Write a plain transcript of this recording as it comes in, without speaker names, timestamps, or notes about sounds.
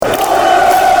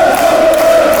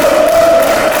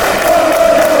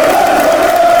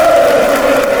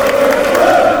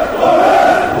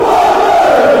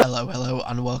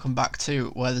to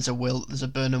Where There's a Will, There's a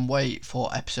Burnham Way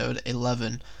for episode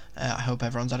 11. I hope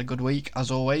everyone's had a good week, as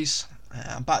always.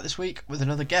 I'm back this week with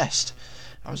another guest.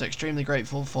 I was extremely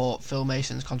grateful for Phil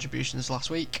Mason's contributions last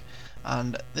week,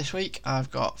 and this week I've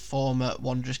got former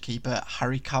Wanderers keeper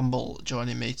Harry Campbell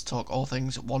joining me to talk all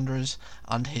things Wanderers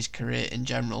and his career in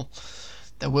general.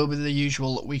 There will be the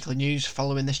usual weekly news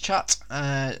following this chat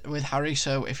with Harry,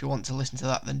 so if you want to listen to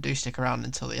that, then do stick around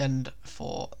until the end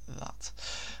for that.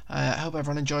 I hope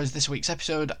everyone enjoys this week's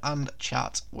episode and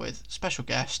chat with special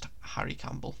guest Harry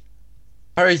Campbell.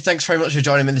 Harry, thanks very much for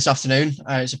joining me this afternoon.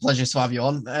 It's a pleasure to have you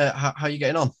on. How are you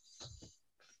getting on?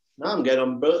 No, I'm getting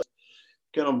on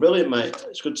brilliant, mate.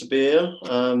 It's good to be here.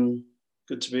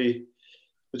 Good to be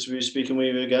speaking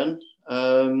with you again.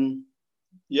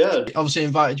 Yeah. Obviously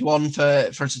invited you on for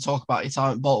us to talk about your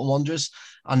time at Bolton Wanderers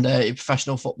and your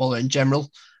professional footballer in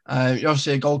general. You're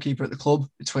obviously a goalkeeper at the club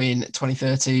between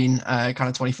 2013, kind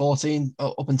of 2014,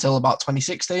 up until about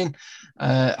 2016,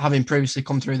 having previously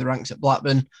come through the ranks at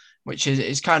Blackburn, which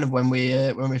is kind of when we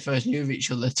first knew of each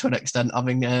other to an extent,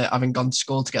 having gone to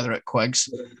school together at Queggs.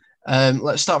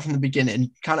 Let's start from the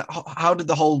beginning. Kind of, how did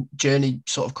the whole journey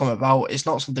sort of come about? It's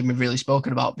not something we've really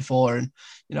spoken about before, and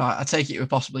I take it you were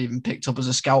possibly even picked up as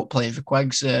a scout playing for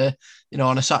Queggs,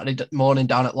 on a Saturday morning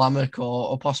down at Lammock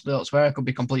or possibly elsewhere. I could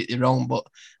be completely wrong, but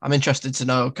I'm interested to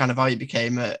know kind of how you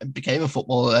became a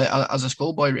footballer as a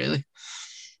schoolboy, really.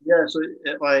 Yeah, so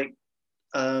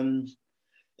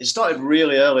it started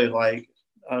really early. I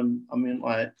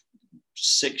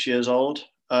 6 years old.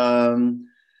 I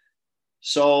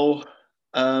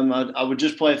would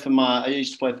just play for I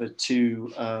used to play for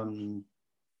two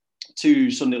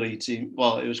Sunday league team.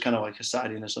 Well, it was kind of like a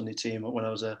Saturday and a Sunday team when I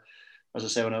was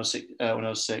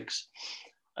six,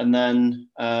 and then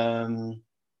I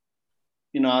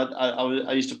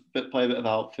used to play a bit of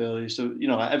outfield. I used to,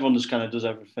 everyone just kind of does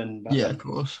everything back then. Of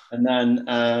course. And then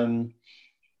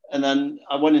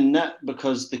I went in net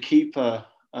because the keeper.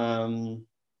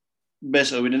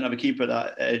 Basically, we didn't have a keeper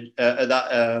at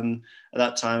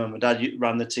that time, and my dad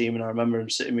ran the team. And I remember him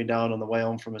sitting me down on the way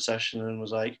home from a session and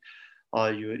was like, "Oh,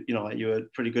 you were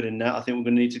pretty good in net. I think we're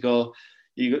going to need to go.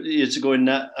 You had to go in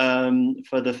net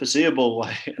for the foreseeable."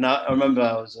 And I remember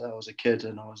I was a kid,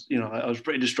 and I was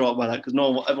pretty distraught by that because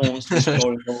everyone wants to be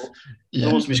scoring goals. Yeah.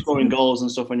 Everyone wants to be scoring goals and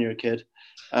stuff when you're a kid.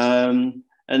 And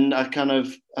I kind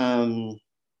of I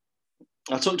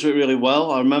took to it really well.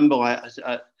 I remember I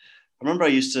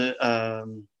used to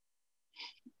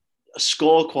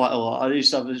score quite a lot. I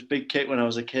used to have this big kick when I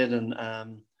was a kid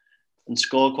and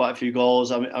score quite a few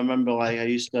goals. I remember I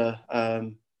used to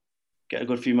get a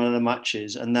good few man of the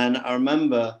matches. And then I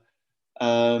remember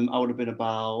I would have been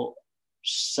about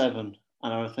 7,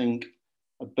 and I think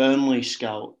a Burnley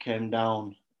scout came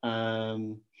down.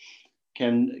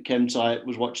 Came to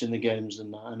was watching the games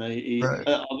and that, and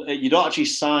you don't actually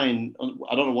sign.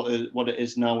 I don't know what it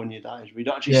is now when you're that age. We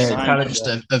don't actually sign. Yeah, kind of just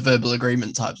a verbal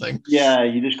agreement type thing. Yeah,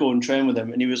 you just go and train with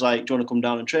them, and he was like, "Do you want to come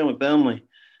down and train with Burnley?"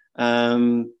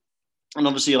 And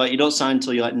obviously, you don't sign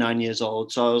until you're 9 years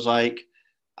old. So I was like,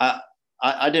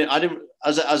 I didn't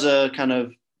as a kind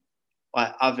of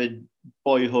avid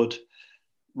boyhood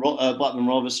Blackburn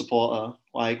Rovers supporter.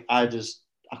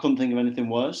 I couldn't think of anything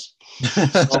worse.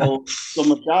 So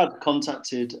my dad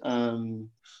contacted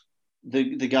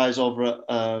the guys over at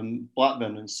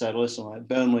Blackburn and said, "Listen,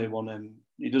 Burnley want him.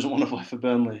 He doesn't want to play for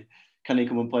Burnley. Can he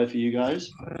come and play for you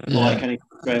guys? Yeah. Or can he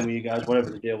train with you guys? Whatever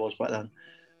the deal was back then."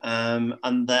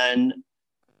 And then,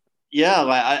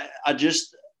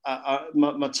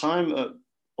 my time at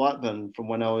Blackburn from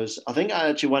when I think I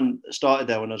actually started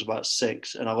there when I was about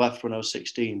 6, and I left when I was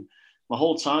 16. My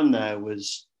whole time there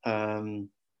was.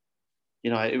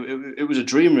 It was a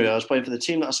dream, really. I was playing for the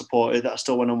team that I supported, that I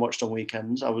still went and watched on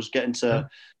weekends. I was getting to,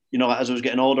 as I was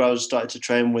getting older, I was starting to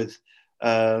train with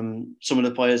some of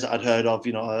the players that I'd heard of,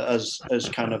 as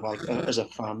kind of as a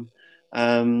fan.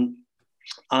 And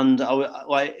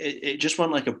it just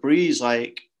went like a breeze.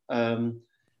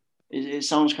 It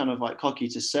sounds kind of cocky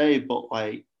to say, but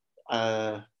I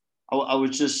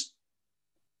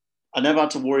never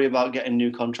had to worry about getting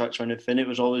new contracts or anything. It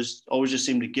was always just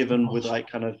seemed to given with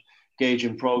kind of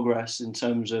gauging progress in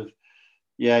terms of,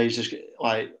 he's just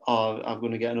I'm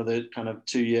going to get another kind of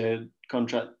 2-year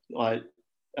contract,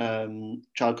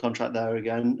 child contract there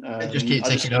again. Just keep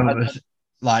taking over. It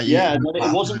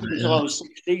wasn't until I was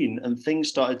 16 and things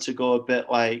started to go a bit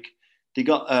they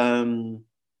got a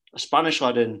Spanish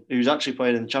lad in who's actually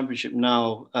playing in the Championship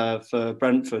now for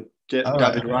Brentford, David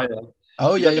Raya.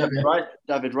 Oh, yeah.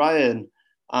 David Ryan.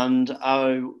 And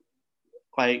I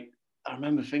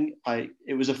remember thinking,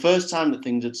 it was the first time that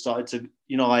things had started to,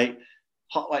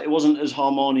 like it wasn't as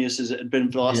harmonious as it had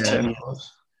been for the last 10 of years.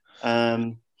 course.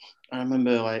 I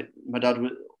remember like my dad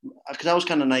was, because I was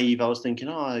kind of naive. I was thinking,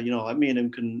 oh, like me and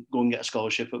him can go and get a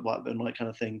scholarship at Blackburn, like kind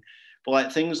of thing. But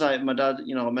like things like my dad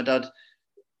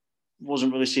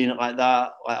wasn't really seeing it like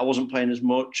that. Like I wasn't playing as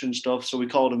much and stuff. So we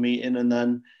called a meeting, and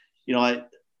then,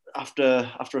 after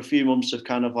a few months of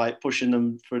kind of like pushing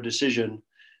them for a decision,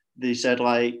 they said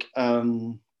like,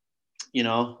 we're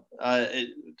not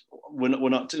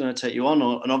going to take you on.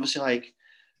 And obviously, like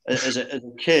as a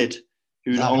kid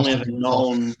who'd That only must ever have been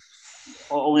tough.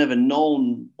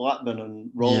 known Blackburn and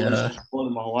Rollins Yeah, all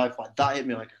in my life, like that hit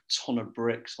me like a ton of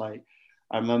bricks. Like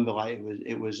I remember, like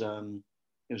it was a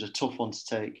tough one to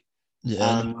take.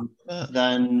 yeah, And no,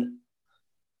 then,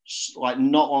 like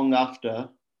not long after,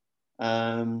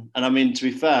 and I mean to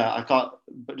be fair, I can't.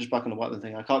 But just back on the Blackburn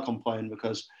thing, I can't complain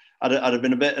because I'd have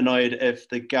been a bit annoyed if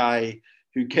the guy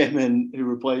who came in who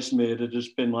replaced me had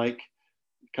just been like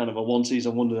kind of a one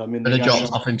season wonder. I mean, but the he guy's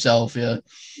dropped off himself. Yeah.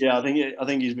 yeah, I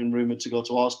think he's been rumored to go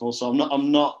to Arsenal, so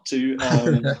I'm not too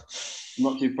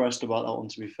pressed about that one,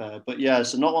 to be fair. But yeah,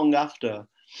 so not long after,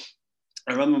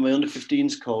 I remember my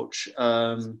under-15s coach.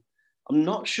 I'm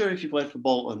not sure if he played for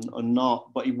Bolton or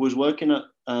not, but he was working at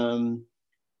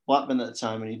Blackburn at the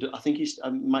time, and I think I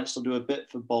might still do a bit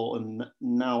for Bolton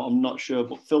now. I'm not sure,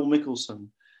 but Phil Mickelson.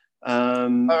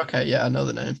 Oh, okay, yeah, I know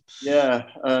the name. Yeah,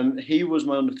 he was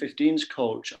my under-15s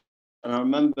coach, and I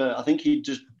remember I think he'd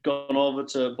just gone over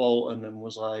to Bolton and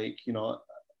was like,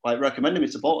 like recommended me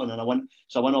to Bolton, and I went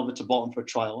over to Bolton for a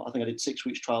trial. I think I did 6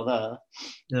 weeks trial there,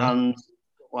 Yeah. and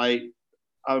like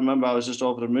I remember I was just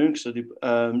over the moon because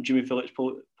Jimmy Phillips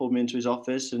pulled me into his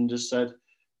office and just said,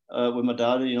 with my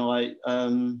dad, like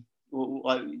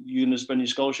you're gonna spend your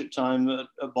scholarship time at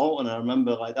Bolton. And I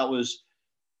remember like that was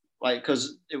like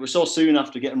because it was so soon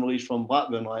after getting released from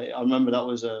Blackburn. Like I remember that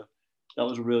was a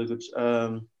really good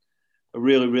a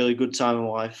really really good time in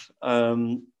life.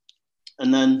 And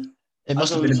then It as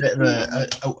must I have been a was bit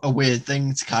of a weird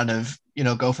thing to kind of,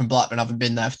 go from Blackburn, having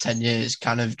been there for 10 years,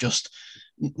 kind of just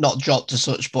not dropped as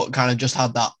such, but kind of just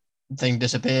had that thing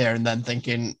disappear and then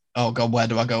thinking, oh God, where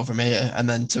do I go from here? And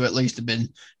then to at least have been,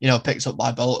 picked up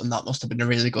by Bolton, that must have been a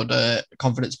really good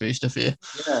confidence booster for you.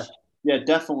 yeah, yeah,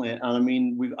 definitely. And I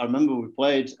mean, I remember we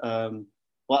played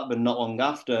Blackburn not long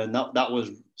after, and that was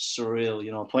surreal.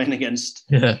 Yeah. Playing against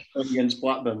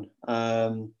Blackburn.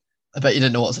 I bet you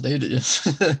didn't know what to do, did you?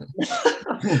 I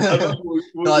remember we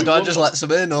Like, do I won. just let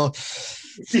some in or?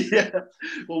 Yeah,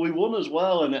 well, we won as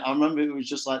well, and I remember it was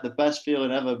just like the best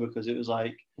feeling ever because it was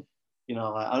like,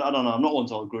 like, I don't know, I'm not one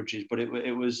to hold grudges, but it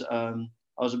was. I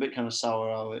was a bit kind of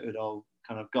sour how it had all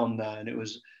kind of gone there, and I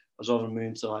was over the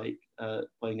moon to like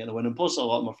playing at the win, and plus a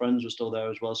lot of my friends were still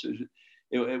there as well, so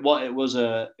it was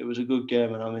a good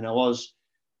game, and I mean I,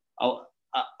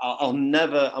 I'll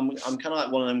never. I'm kind of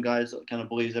like one of them guys that kind of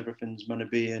believes everything's meant to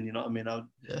be, and you know what I mean. I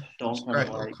Yeah, it's don't a kind of great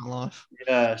like look in life.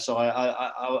 yeah. So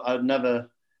I'd never.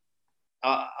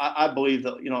 I believe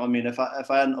that what I mean. If I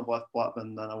hadn't have left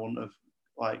Blackburn, then I wouldn't have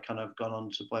like kind of gone on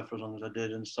to play for as long as I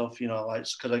did and stuff. Like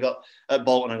because I got at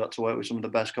Bolton, I got to work with some of the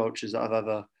best coaches that I've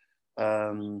ever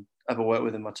worked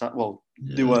with in my time. Well,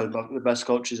 they Yeah. were the best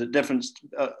coaches at different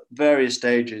various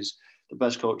stages. The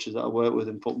best coaches that I worked with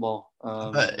in football.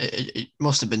 But it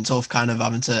must have been tough kind of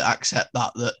having to accept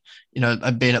that,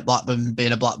 and being at Blackburn,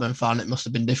 being a Blackburn fan, it must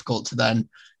have been difficult to then,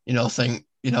 think,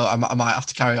 I might have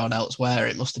to carry on elsewhere.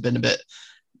 It must have been a bit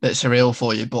surreal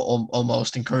for you, but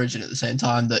almost encouraging at the same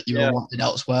time that you were yeah, wanted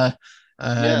elsewhere.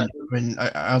 yeah, I mean, I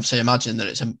obviously imagine that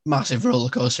it's a massive roller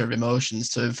coaster of emotions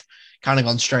to have kind of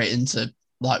gone straight into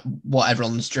like what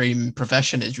everyone's dream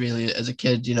profession is really as a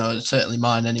kid. Certainly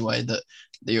mine anyway. That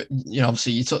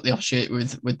obviously you took the opportunity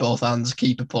with both hands,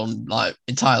 keeper pun, like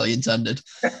entirely intended.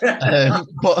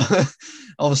 But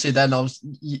obviously, then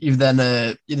you've then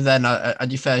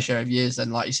had your fair share of years.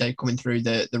 Then, like you say, coming through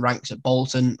the ranks at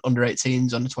Bolton, under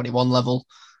 18s, under 21 level.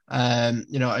 In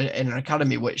an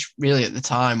academy which really at the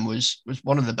time was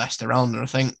one of the best around. And I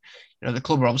think the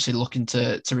club are obviously looking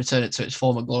to return it to its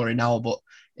former glory now. But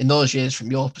in those years,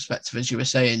 from your perspective, as you were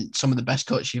saying, some of the best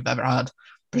coaches you've ever had,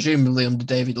 presumably under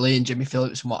David Lee and Jimmy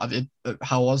Phillips and what have you.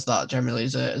 How was that generally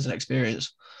as an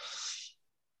experience?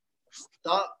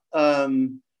 that I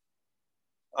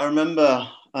remember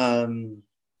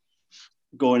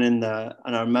going in there,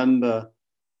 and I remember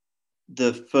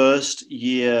the first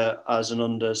year as an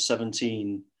under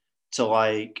 17 to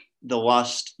like the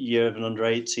last year of an under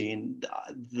 18,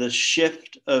 the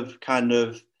shift of kind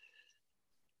of,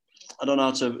 I don't know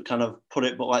how to kind of put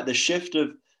it, but like the shift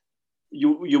of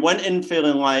you went in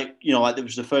feeling like, like it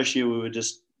was the first year we were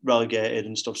just relegated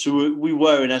and stuff. So we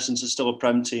were in essence still a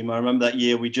Prem team. I remember that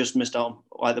year we just missed out on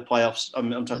like the playoffs. I'm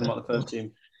talking about the first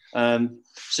team.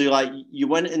 So like you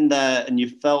went in there and you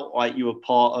felt like you were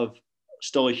part of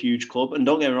still a huge club. And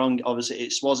don't get me wrong, obviously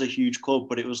it was a huge club,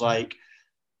 but it was like,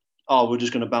 oh, we're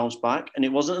just going to bounce back. And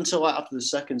it wasn't until like after the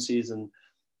second season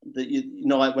that you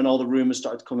know, like when all the rumors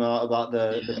started to come out about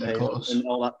the pay and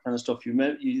all that kind of stuff,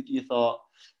 you thought,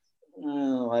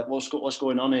 like what's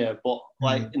going on here? But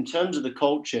like in terms of the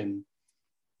coaching,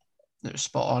 it was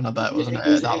spot on. I bet, wasn't it?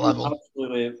 At that level,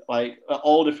 absolutely. Like at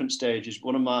all different stages.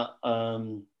 One of my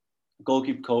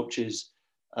goalkeeper coaches,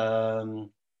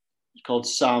 called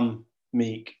Sam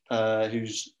Meek,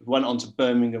 who's went on to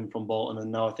Birmingham from Bolton,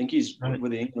 and now I think he's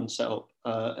with the England setup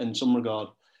in some regard.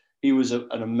 He was an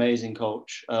amazing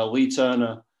coach. Lee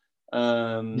Turner,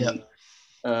 who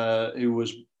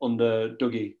was under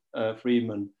Dougie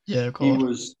Freedman. Yeah, of He course.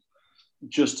 was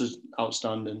just as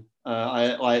outstanding.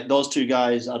 I like those two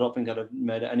guys. I don't think I'd have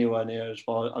made it anywhere near as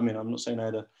far. I mean, I'm not saying I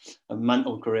had a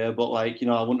mental career, but like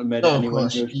I wouldn't have made it anywhere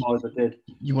near as far as I did.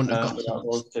 You wouldn't have got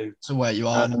those two to where you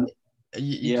are.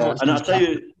 Yeah, and I'll tell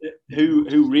you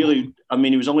who really. I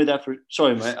mean, he was only there for.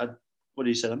 Sorry, mate. What did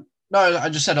you say then? No, I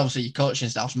just said obviously your coaching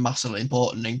staff's massively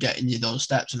important in getting you those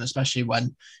steps, and especially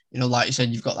when like you said,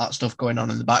 you've got that stuff going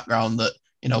on in the background that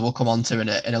we'll come on to in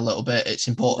a little bit. It's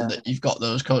important that you've got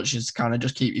those coaches to kind of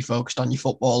just keep you focused on your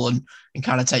football and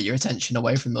kind of take your attention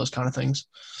away from those kind of things.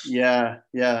 Yeah,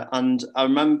 and I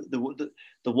remember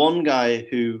the one guy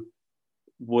who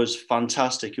was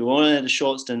fantastic, who only had a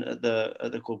short stint at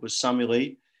the club, was Sammy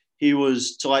Lee. He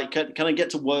was to like kind of get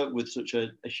to work with such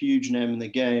a huge name in the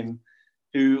game,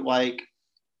 who like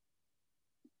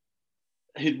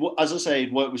as I say,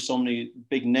 he'd worked with so many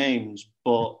big names,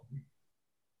 but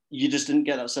you just didn't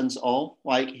get that sense at all.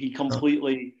 Like he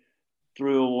completely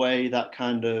threw away that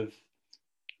kind of,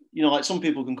 like some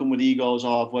people can come with egos.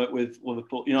 Oh, I've worked with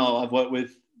Liverpool. I've worked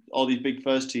with all these big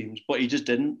first teams, but he just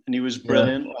didn't, and he was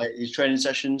brilliant. Yeah. Like his training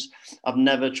sessions, I've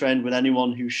never trained with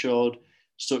anyone who showed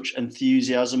such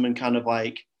enthusiasm and kind of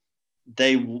like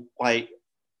they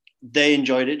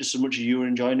enjoyed it just as much as you were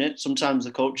enjoying it. Sometimes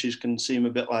the coaches can seem a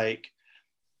bit like,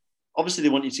 obviously they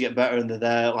want you to get better and they're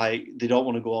there, like they don't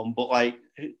want to go on, but like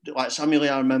Samuel,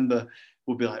 I remember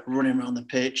would be like running around the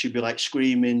pitch. He'd be like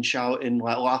screaming, shouting,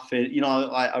 like laughing.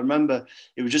 Like I remember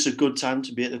it was just a good time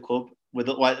to be at the club with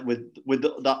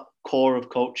that core of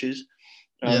coaches.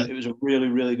 It was a really,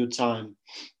 really good time.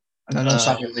 And I know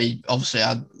Samuel Lee, obviously,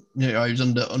 he was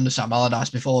under Sam Allardyce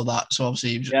before that, so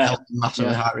obviously he was held in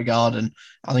massively high regard. And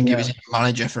I think he was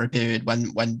manager for a period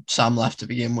when Sam left to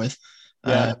begin with.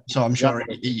 So I'm sure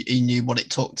he knew what it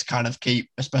took to kind of keep,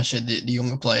 especially the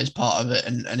younger players, part of it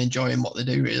and enjoying what they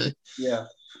do, really. Yeah,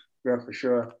 for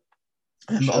sure.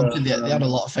 But obviously they had a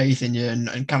lot of faith in you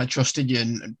and kind of trusted you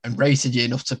and rated you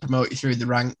enough to promote you through the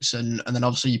ranks. And then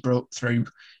obviously you broke through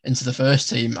into the first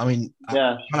team. I mean,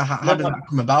 how did that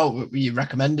come about? Were you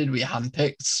recommended? Were you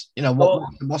handpicked?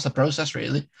 What's the process,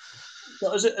 really?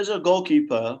 So as a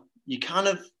goalkeeper, you kind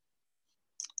of,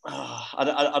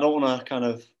 I don't want to kind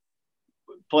of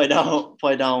play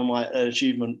down like an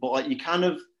achievement, but like you kind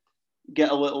of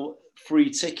get a little free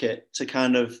ticket to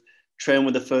kind of train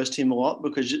with the first team a lot,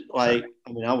 because like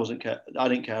I mean I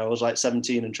didn't care. I was like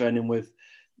 17 and training with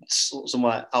some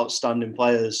like outstanding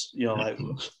players, like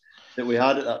that we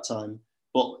had at that time.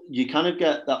 But you kind of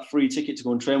get that free ticket to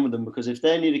go and train with them, because if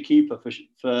they need a keeper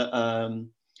for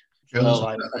like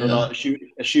I don't know,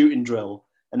 a shooting drill,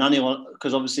 and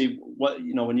because obviously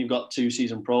when you've got two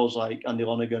seasoned pros like Andy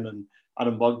Lonergan and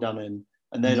Adam Bogdan in,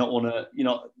 and they don't want to,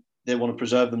 they want to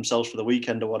preserve themselves for the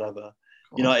weekend or whatever.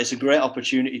 It's a great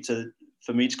opportunity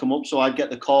for me to come up. So I'd get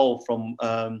the call from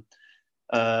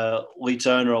Lee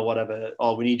Turner or whatever,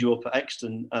 "Oh, we need you up at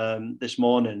Exton this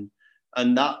morning,"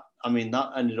 and that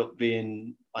ended up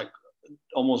being like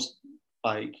almost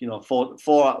like 4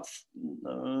 out of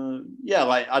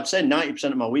like I'd say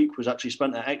 90% of my week was actually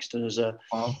spent at Exton as an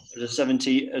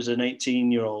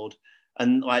 18-year-old,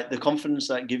 and like the confidence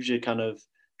that gives you, kind of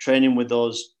training with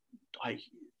those like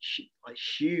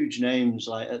huge names,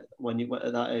 like when you went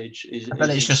at that age,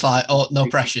 it's just like, oh, no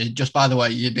pressure. Just by the way,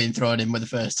 you've been thrown in with the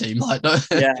first team. Like, you're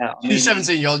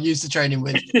 17-year-old used to training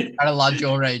with kind of lads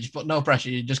your age, but no pressure.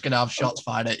 You're just gonna have shots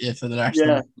fired at you for the rest.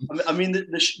 Yeah, I mean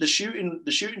the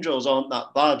shooting drills aren't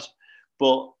that bad,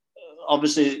 but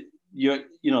obviously like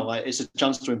it's a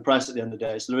chance to impress at the end of the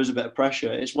day. So there is a bit of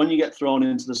pressure. It's when you get thrown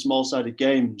into the small-sided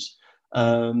games,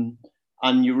 and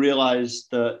you realise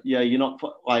that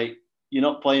you're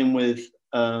not playing with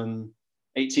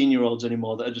 18-year-olds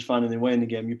anymore that are just finding their way in the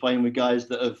game. You're playing with guys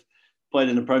that have played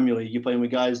in the Premier League. You're playing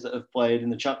with guys that have played in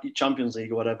the Champions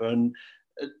League or whatever. And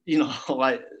you know,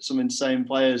 like some insane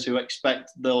players who expect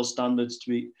their standards to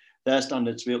be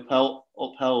upheld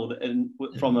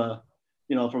from a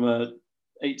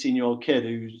 18-year-old kid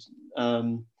who's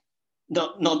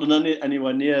not done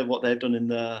anywhere near what they've done in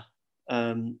their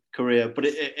career. But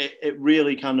it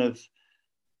really kind of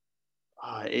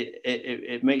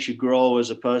it makes you grow as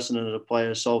a person and as a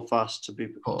player so fast to be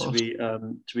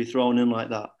thrown in like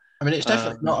that. I mean, it's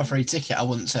definitely not a free ticket, I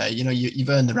wouldn't say. You know, you've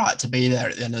earned the right to be there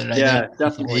at the end of the day. Yeah,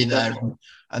 definitely. Be there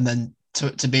and then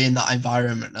to be in that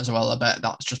environment as well. I bet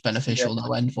that's just beneficial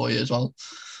to end for you as well.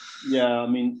 Yeah, I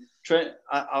mean,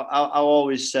 I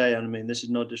always say, and I mean, this is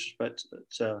no disrespect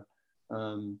to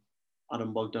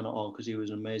Adam Bogdan at all, because he was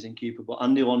an amazing keeper. But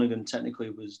Andy Lonergan technically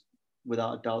was,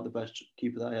 without a doubt, the best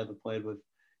keeper that I ever played with.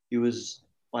 He was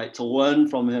like, to learn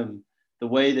from him, the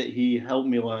way that he helped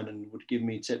me learn and would give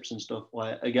me tips and stuff,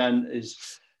 like, again,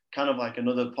 is kind of like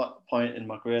another point in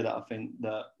my career that I think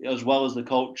that, as well as the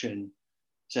coaching,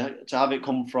 to have it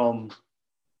come from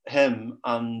him,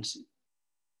 and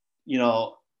you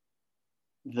know,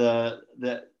 the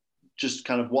just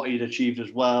kind of what he'd achieved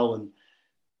as well,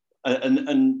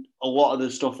 and a lot of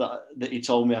the stuff that he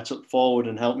told me, I took forward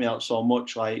and helped me out so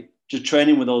much. Like, just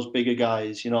training with those bigger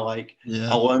guys, you know, like,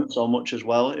 I learned so much as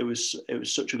well. It was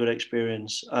such a good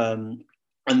experience. And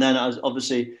then as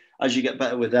you get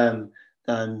better with them,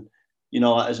 then, you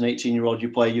know, as an 18-year-old,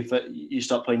 you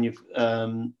start playing your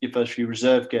first few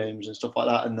reserve games and stuff like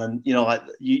that, and then, you know, like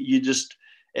you just.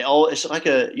 It's like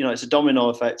it's a domino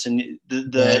effect, and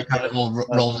it kind of all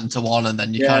rolls into one, and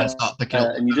then you kind of start picking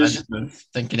up, and you just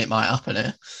thinking it might happen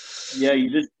here. Yeah, you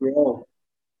just grow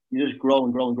and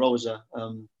grow as a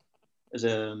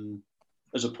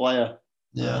player.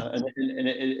 Yeah, and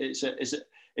it's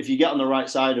if you get on the right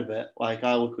side of it, like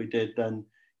I luckily did, then,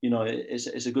 you know,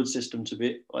 it's a good system to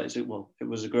be. Like, it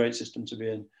was a great system to be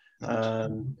in.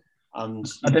 And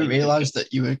I didn't realise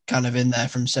that you were kind of in there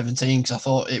from 17, because I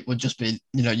thought it would just be,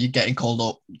 you know, you're getting called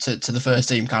up to the first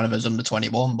team kind of as under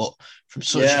 21, but from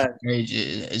such a age,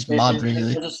 it's mad,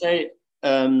 really. As I say,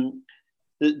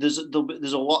 there's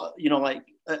a lot, you know, like,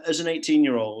 as an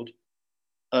 18-year-old,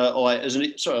 or like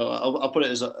I'll put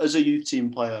it as a youth team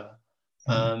player.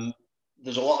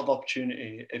 There's a lot of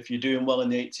opportunity if you're doing well in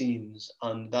the 18s,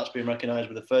 and that's being recognised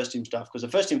with the first team staff, because the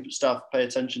first team staff pay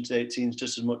attention to the 18s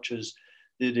just as much as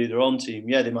they do their own team.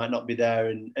 Yeah, they might not be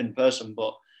there in person,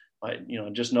 but, like, you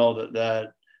know, just know that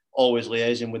they're always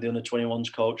liaising with the under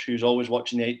 21s coach, who's always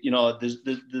watching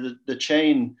the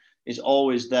chain is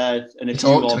always there. And if you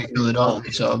talk to each other, don't they?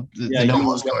 So they know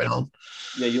what's going on.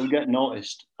 Yeah, you'll get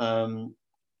noticed.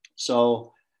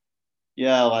 So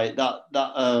yeah, like that.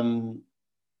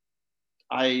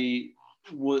 I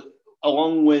would,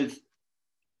 along with,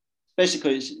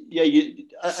 basically, you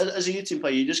as a youth team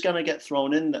player, you're just gonna get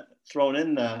thrown in there.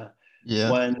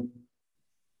 Yeah.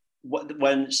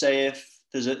 When say if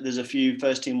there's a few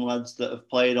first team lads that have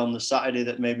played on the Saturday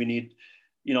that maybe need,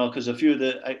 you know, because a few of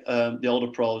the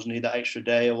older pros need that extra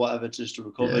day or whatever just to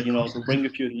recover. You know, to bring a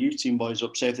few of the youth team boys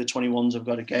up. Say if the 21s have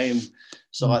got a game,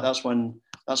 so like that's when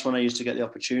I used to get the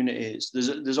opportunities.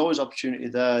 There's always opportunity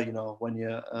there, you know, when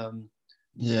you're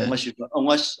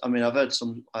unless I mean, I've heard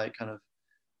some, like, kind of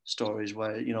stories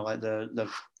where, you know, like the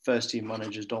first team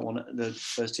managers don't want the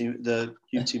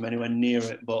youth team anywhere near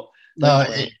it. But no,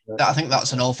 I think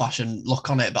that's an old-fashioned look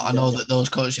on it. But I know that those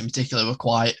coaches in particular were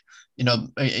quite, you know,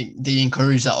 they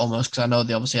encouraged that almost, because I know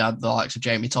they obviously had the likes of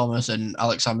Jamie Thomas and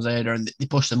Alex Samzeda, and they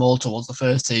pushed them all towards the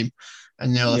first team.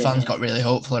 And, you know, the fans got really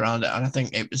hopeful around it. And I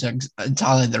think it was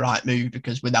entirely the right move,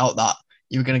 because without that,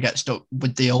 you were going to get stuck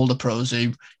with the older pros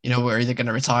who, you know, were either going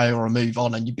to retire or move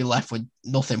on, and you'd be left with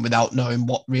nothing without knowing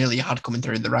what really you had coming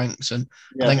through the ranks. And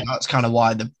I think that's kind of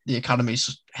why the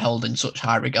academy's held in such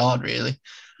high regard, really.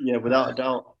 Yeah, without a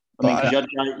doubt. I mean, because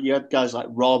you had guys like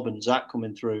Rob and Zach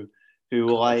coming through, who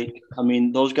were like, I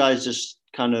mean, those guys just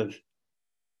kind of,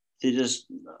 they just,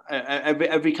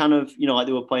 every kind of, you know, like,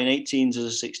 they were playing 18s as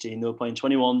a 16, they were playing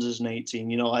 21s as an 18,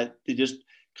 you know, like, they just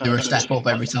kind of a step up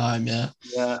every time. Yeah,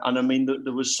 and I mean,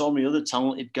 there was so many other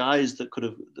talented guys that could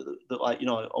have, that, like, you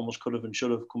know, almost could have and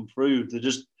should have come through. They're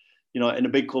just, you know, in a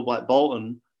big club like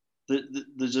Bolton,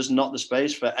 there's just not the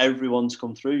space for everyone to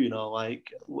come through, you know,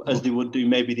 like, as they would do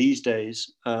maybe these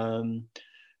days. But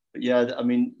yeah, I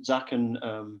mean, Zach and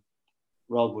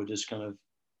Rob were just kind of,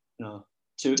 you know,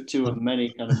 two of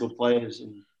many kind of good players.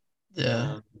 And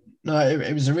no,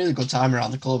 it was a really good time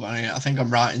around the club. I mean, I think I'm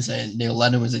right in saying Neil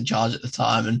Lennon was in charge at the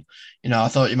time, and, you know, I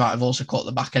thought you might have also caught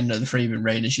the back end of the Freeman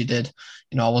reign as you did.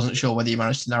 You know, I wasn't sure whether you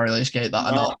managed to narrowly escape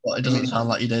that or not, but it doesn't sound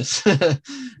like you did.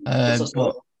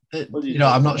 What did you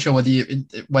I'm say? not sure whether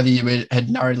you had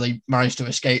narrowly managed to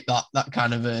escape that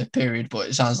kind of a period, but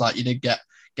it sounds like you did get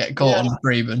caught Yeah, on the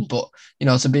Freeman. But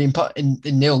to be put in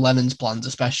Neil Lennon's plans,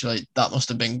 especially, that must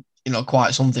have been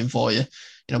quite something for you.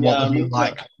 yeah, What I was it remember.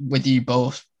 like with you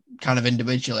both, kind of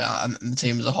individually and the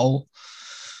team as a whole?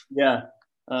 Yeah,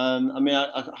 I mean,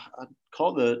 I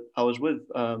caught I was with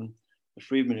the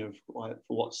Freedmen like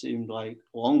for what seemed like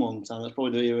a long, long time. That's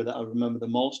probably the era that I remember the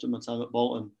most of my time at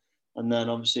Bolton. And then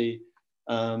obviously,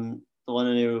 the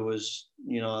Lennon era was,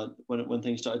 when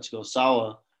things started to go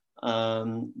sour.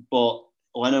 But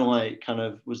Lennon like kind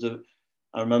of was the.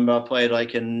 I remember I played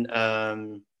like in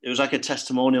it was like a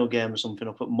testimonial game or something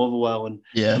up at Motherwell, and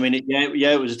I Yeah, mean,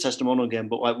 it was a testimonial game,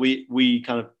 but like we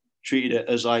kind of treated it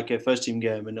as like a first team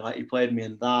game, and like he played me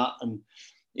in that, and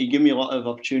he gave me a lot of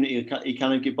opportunity. He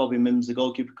kind of gave Bobby Mims, the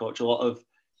goalkeeper coach, a lot of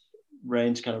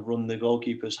reign to kind of run the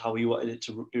goalkeepers how he wanted it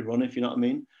to be run, if you know what I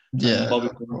mean. And yeah, Bobby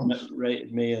of course.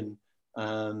 rated me, and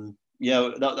yeah,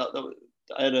 that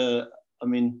I had a. I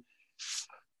mean,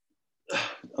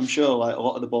 I'm sure like a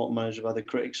lot of the Bolton managers have had their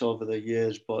critics over the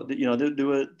years, but there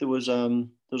was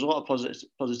a lot of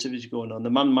positivity going on. The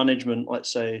man management,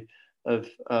 let's say, of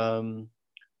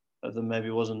of them maybe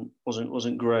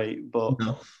wasn't great, but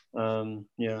No.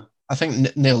 yeah, I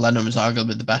think Neil Lennon was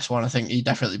arguably the best one. I think he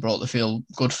definitely brought the feel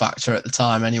good factor at the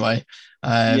time anyway.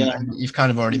 yeah, And you've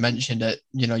kind of already mentioned it.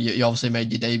 You obviously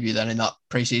made your debut then in that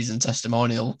pre-season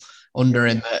testimonial under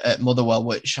yeah. him at Motherwell,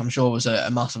 which I'm sure was a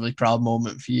massively proud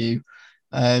moment for you.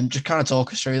 Just kind of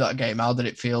talk us through that game. How did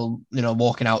it feel,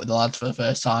 walking out with the lads for the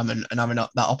first time and having that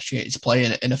opportunity to play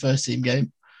in a first team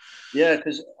game? Yeah,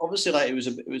 because obviously, like it was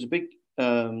a big,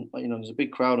 like, there's a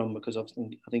big crowd on because I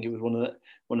think it was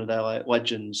one of their like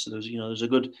legends. So there's a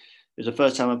good. It was the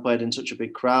first time I played in such a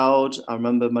big crowd. I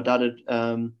remember my dad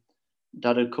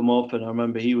had come up, and I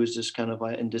remember he was just kind of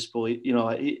like in disbelief.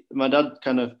 My dad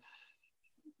kind of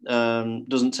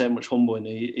doesn't take much humbling.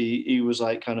 He was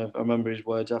like kind of. I remember his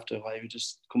words after, like he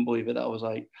just couldn't believe it that I was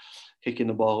like kicking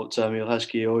the ball at Termi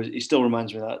Heskey. He still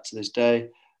reminds me of that to this day.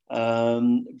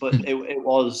 But it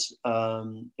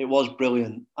was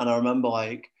brilliant, and I remember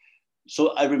like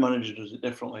so every manager does it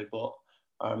differently, but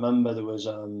I remember there was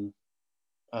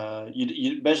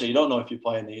you basically you don't know if you're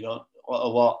playing there, you don't a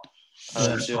lot.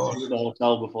 Yeah, of So you're course. at the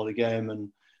hotel before the game, and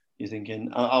you're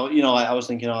thinking, like I was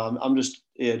thinking, I'm just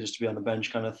here just to be on the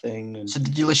bench kind of thing, and So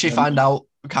did you literally um, find out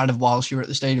kind of whilst you were at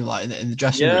the stadium, like in the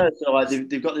dressing room? yeah, so like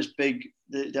they've got this big,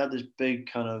 they had this big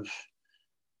kind of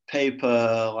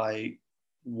paper like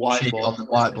Sheet whiteboard, on the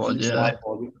whiteboard, yeah.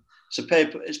 whiteboard.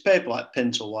 It's paper like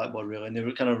pencil whiteboard really, and they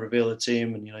would kind of reveal the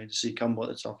team, and you see Campbell at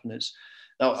the top, and it's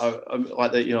that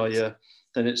like that, yeah.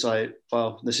 Then it's like,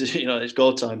 wow, this is it's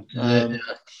go time. Yeah,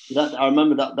 That I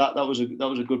remember that was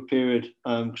a good period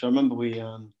because I remember we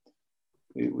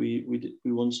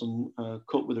won some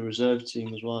cup with the reserve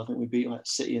team as well. I think we beat like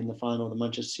City in the final, the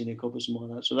Manchester Senior Cup or something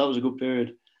like that. So that was a good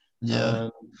period. yeah.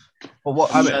 Um, But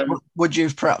what I and mean, then would you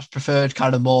have perhaps preferred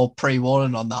kind of more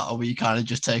pre-warning on that, or were you kind of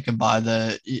just taken by by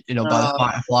the uh,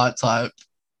 fight or flight type?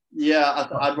 Yeah,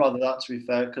 I'd rather that to be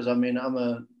fair, because I mean,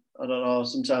 I don't know,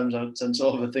 sometimes I tend to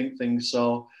overthink things.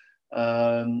 So,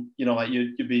 like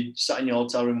you'd be sat in your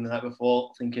hotel room the night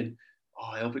before thinking,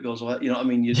 oh, I hope it goes well. You know what I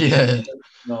mean? Yeah,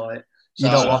 Like, so,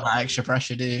 you don't want that extra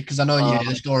pressure, do you? Because I know you hear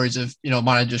the stories of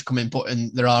managers coming putting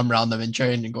their arm around them in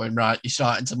training and going, right, you're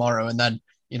starting tomorrow, and then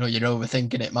you're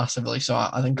overthinking it massively. So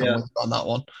I think I'm yeah, with you on that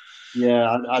one.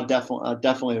 yeah, I'd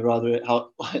definitely rather it,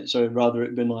 rather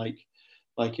it been like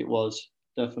it was,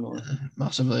 definitely.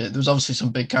 Massively. There was obviously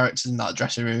some big characters in that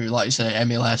dressing room, like you say,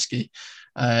 Emil Heskey.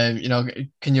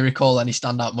 Can you recall any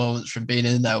standout moments from being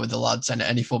in there with the lads and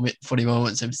any funny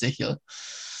moments in particular?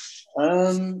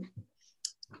 Um,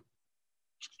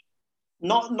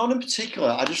 not in particular.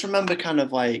 I just remember kind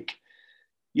of like,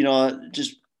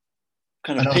 just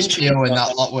kind I of know pinching Spio and myself.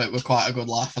 that lot were quite a good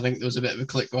laugh. I think there was a bit of a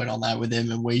click going on there with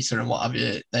him and Weiser and what have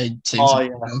you. They seem to Oh be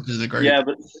yeah, because of the group. yeah,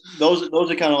 but those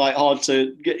are kind of like hard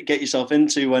to get yourself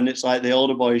into when it's like the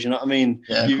older boys. You know what I mean?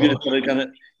 Yeah, of course.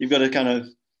 You've got to kind of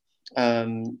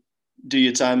do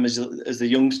your time as the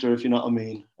youngster, if you know what I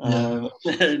mean. Yeah.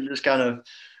 Just kind of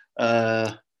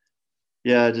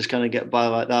just kind of get by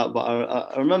like that. But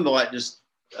I remember like just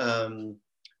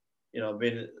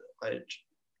being like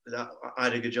that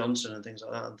Idiger Johnson and things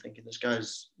like that, and thinking this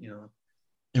guy's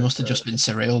It must at have just been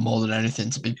surreal more than anything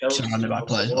to be Chelsea surrounded by across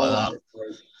the players like world.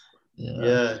 that. Yeah.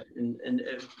 Yeah, and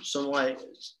some like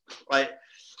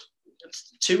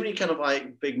too many kind of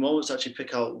like big moments to actually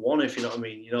pick out one, if you know what I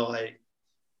mean. Like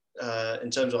in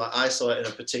terms of like isolating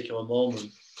a particular moment.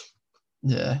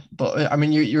 Yeah, but I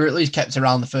mean, you're at least kept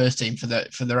around the first team for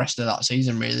the rest of that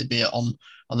season, really, be it on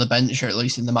the bench or at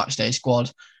least in the match day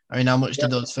squad. I mean, how much Yeah,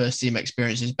 did those first team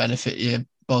experiences benefit you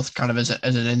both kind of as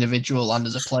an individual and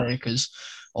as a player? Because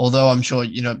although I'm sure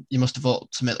you must have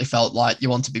ultimately felt like you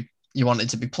wanted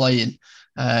to be playing,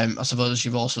 I suppose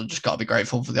you've also just got to be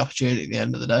grateful for the opportunity at the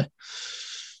end of the day.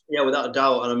 yeah, without a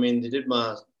doubt. And I mean, they did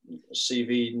my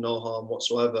CV no harm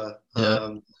whatsoever.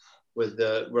 Yeah. With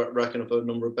racking up a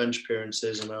number of bench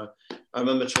appearances, and I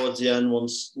remember towards the end,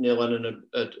 once Neil Lennon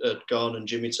had gone and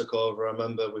Jimmy took over, I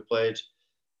remember we played,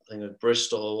 I think, at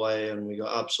Bristol away, and we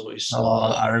got absolutely Oh,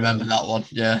 slaughtered. I remember that one.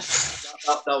 Yeah.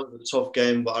 That was a tough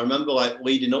game, but I remember like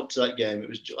leading up to that game, it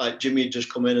was like Jimmy had just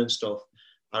come in and stuff.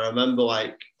 I remember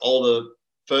like all the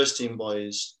first team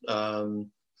boys,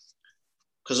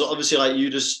 because obviously like you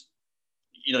just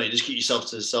keep yourself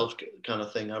to yourself kind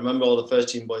of thing. I remember all the first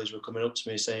team boys were coming up to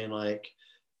me saying like,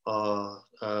 "Oh,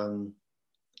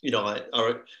 like, all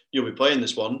right, you'll be playing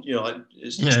this one. Like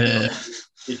it's Yeah.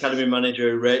 the academy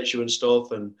manager rates you and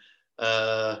stuff, and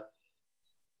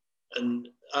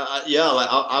yeah, like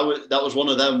I would. That was one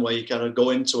of them where you kind of go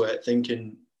into it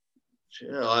thinking,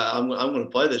 yeah, I'm going to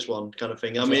play this one kind of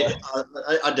thing. I mean, Yeah.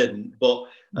 I didn't, but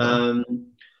No.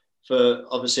 for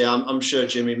obviously, I'm sure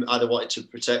Jimmy either wanted to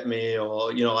protect me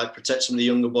or like protect some of the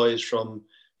younger boys from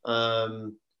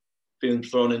um, being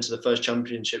thrown into the first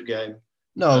championship game.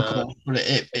 No, of Uh, course, but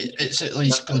it's at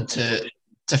least good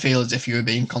to feel as if you were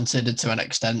being considered to an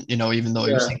extent, even though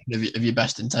he was yeah. thinking of your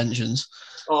best intentions.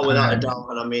 Oh, without a Um, doubt.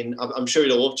 And I mean, I'm sure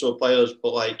he'd have loved to have played us,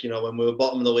 but like, when we were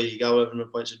bottom of the league, however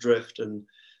points adrift, and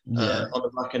yeah, on the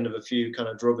back end of a few kind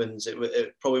of drubbins,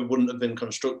 it probably wouldn't have been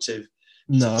constructive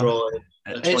to no, throw a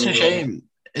it's a 20-year-old. shame.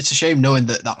 It's a shame knowing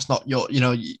that that's not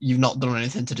you've not done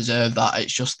anything to deserve that.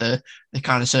 It's just the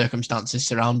kind of circumstances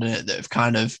surrounding it that have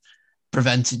kind of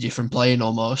prevented you from playing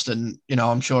almost. And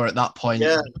I'm sure at that point,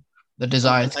 Yeah, the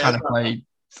desire to I had kind of that. play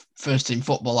first team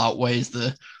football outweighs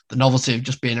the novelty of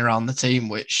just being around the team.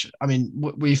 Which I mean,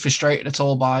 were you frustrated at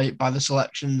all by the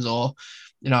selections, or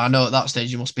I know at that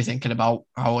stage you must be thinking about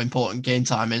how important game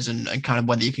time is and kind of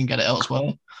whether you can get it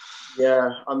elsewhere. Yeah,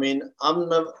 I mean, I'm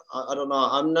never. I don't know.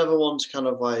 I'm never one to kind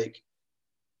of like.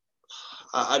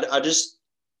 I just.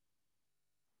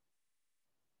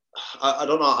 I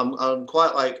don't know. I'm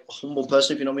quite like a humble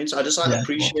person, if you know what I mean. So I just like Yeah, well,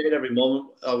 appreciated every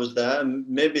moment I was there, and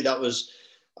maybe that was.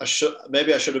 I should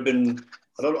have been.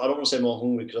 I don't want to say more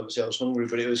hungry because obviously I was hungry,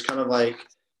 but it was kind of like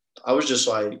I was just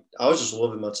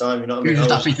loving my time. You know what I you're mean?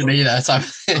 just happy to be there. So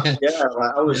Yeah, like yeah,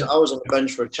 I was on the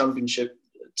bench for a championship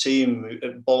team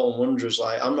at Bolton Wanderers.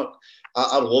 Like I'm not.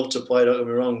 I'd love to play. Don't get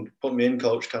me wrong. Put me in,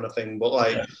 coach, kind of thing.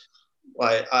 But yeah.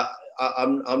 like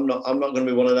I'm not going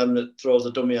to be one of them that throws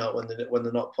the dummy out when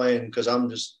they're not playing because I'm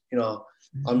just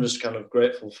kind of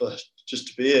grateful for just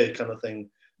to be here, kind of thing.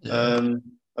 Yeah.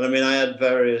 And I mean, I had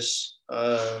various.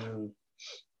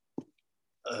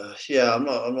 Yeah, I'm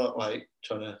not like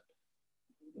trying to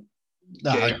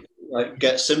No,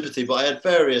 get sympathy, but I had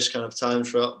various kind of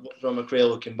times throughout my career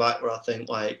looking back where I think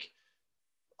like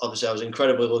obviously I was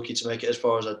incredibly lucky to make it as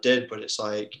far as I did, but it's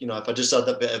like, if I just had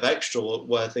that bit of extra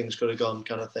where things could have gone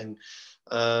kind of thing.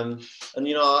 And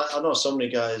I know so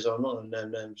many guys, I'm not going to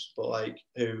name names, but like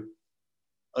who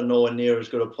are nowhere near as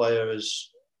good a player as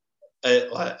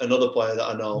like another player that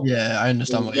I know yeah, I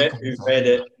understand what you're coming who from. made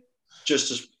it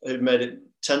who made it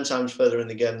 10 times further in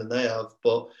the game than they have,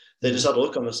 but they Yeah, just had a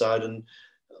look on the side, and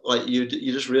like you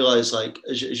just realize like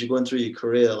as you're going through your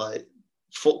career, like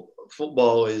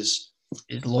football is.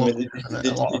 it's I luck, mean, isn't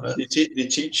it? A lot of it. they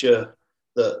teach you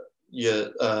that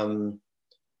you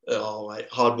like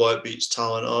hard work beats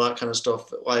talent, all that kind of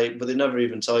stuff. Like, but they never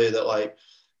even tell you that like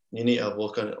you need to have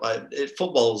luck on it. Like,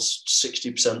 football's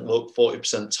 60% luck,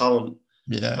 40% talent.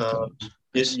 Yeah, of Um, course.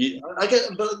 It's I get,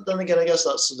 but then again, I guess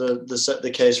that's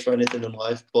the case for anything in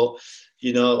life. But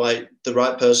like the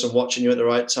right person watching you at the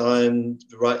right time,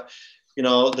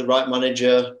 the right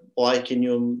manager liking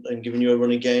you and giving you a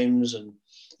run of games and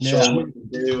yeah. I showing what mean,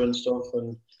 you do and stuff.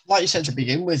 And like you said to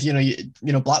begin with,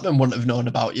 Blackburn wouldn't have known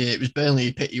about you. It was Burnley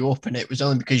who picked you up, and it was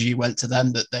only because you went to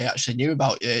them that they actually knew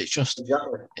about you. It's just,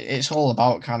 exactly, it's all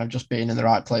about kind of just being in the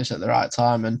right place at the right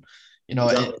time, and you know,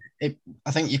 it. exactly. it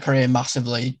I think your career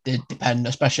massively did depend,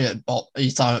 especially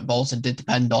your time at Bolton, did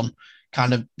depend on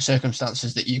kind of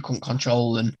circumstances that you couldn't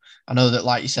control. And I know that,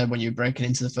 like you said, when you were breaking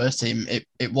into the first team,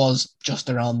 it was just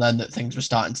around then that things were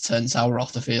starting to turn sour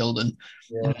off the field, and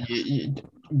Yeah.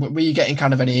 were you getting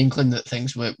kind of any inkling that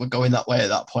things were going that way at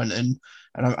that point? And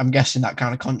I'm guessing that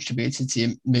kind of contributed to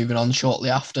you moving on shortly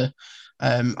after.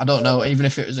 I don't know, even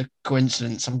if it was a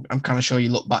coincidence, I'm kind of sure you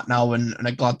look back now and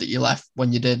are glad that you left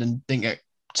when you did and didn't get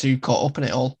too caught up in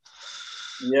it all.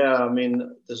 Yeah, I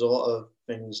mean, there's a lot of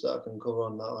things that I can cover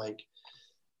on that. Like,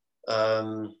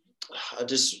 um, I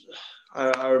just,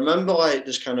 I remember like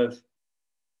just kind of,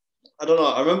 I don't know.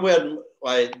 I remember we had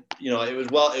like,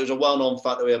 it was a well-known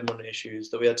fact that we had money issues,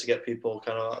 that we had to get people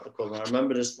kind of out of the club. And I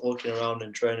remember just looking around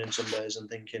and training some days and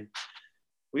thinking,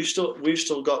 we've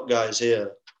still got guys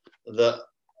here that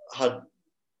had,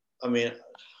 I mean,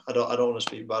 I don't want to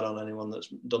speak bad on anyone that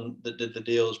did the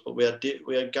deals, but we had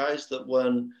guys that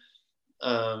weren't,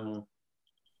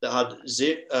 that had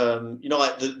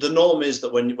like the norm is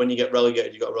that when you get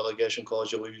relegated, you got a relegation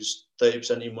clause, you lose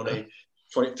 30% of your money,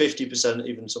 50%,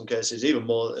 even in some cases, even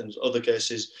more in other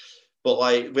cases. But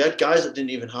like we had guys that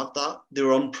didn't even have that. They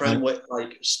were on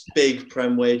like big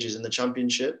prem wages in the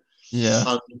championship. Yeah.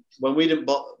 And when we didn't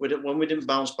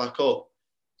bounce back up,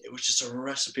 it was just a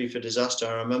recipe for disaster.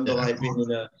 I remember being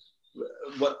in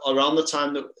around the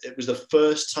time that it was the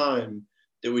first time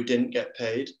that we didn't get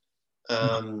paid.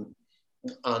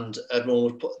 And everyone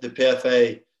would put the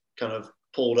PFA kind of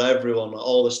pulled everyone,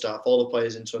 all the staff, all the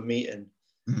players into a meeting,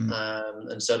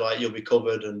 and said like you'll be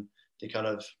covered, and they kind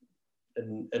of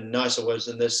in nicer words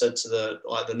than this said to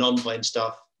the non-playing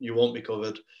staff, you won't be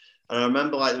covered. And I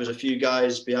remember there was a few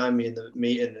guys behind me in the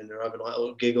meeting, and they're having a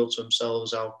little giggle to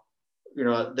themselves how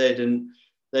they didn't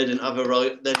have a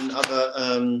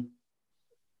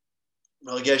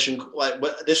relegation.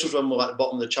 This was when we were at the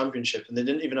bottom of the championship, and they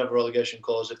didn't even have a relegation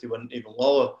clause if they went even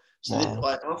lower. So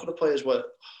half of the players were,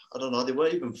 I don't know, they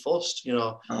weren't even fussed.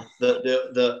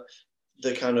 That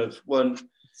they kind of weren't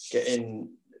getting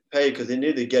paid because they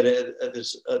knew they'd get it at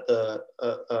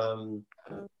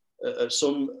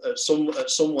some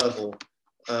level.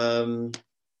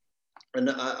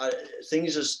 And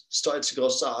things just started to go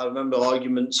south. I remember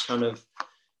arguments kind of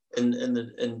in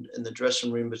the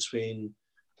dressing room between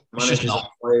managers and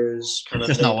players. It's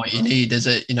just not what you need, is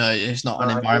it? It's not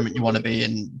an environment you want to be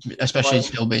in, especially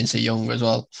still being so young as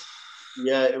well.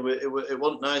 Yeah, it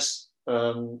wasn't nice.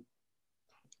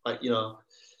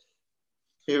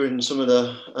 Hearing some of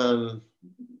the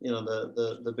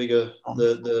the bigger,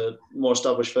 the more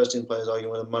established first team players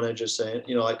arguing with the managers saying,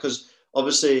 because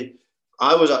obviously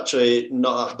I was actually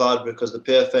not that bad because the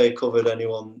PFA covered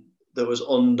anyone that was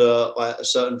under a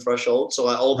certain threshold. So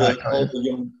all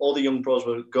the young pros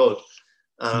were good.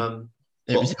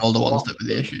 It was the older ones that were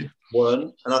the issue.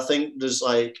 Weren't, and I think there's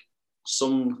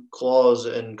some clause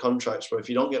in contracts where if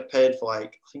you don't get paid for I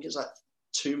think it's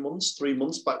 2 months, 3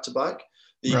 months back to back,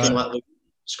 that you can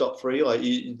scot-free.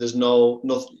 There's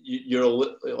nothing. You're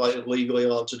legally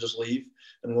allowed to just leave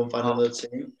and go and find another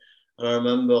team. And I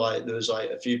remember there was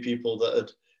a few people that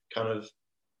had kind of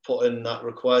put in that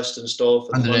request and stuff.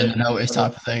 And the notice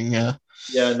type of thing, yeah.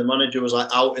 Yeah, and the manager was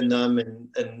outing them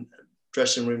in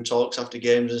dressing room talks after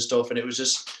games and stuff, and it was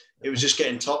just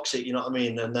getting toxic, you know what I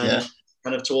mean? And then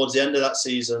kind of towards the end of that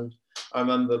season, I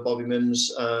remember Bobby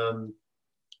Mims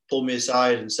pulled me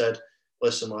aside and said,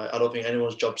 listen, I don't think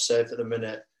anyone's job's safe at the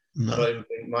minute. No. I don't even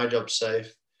think my job's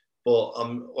safe. But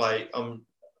I'm.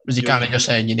 Was he kind of just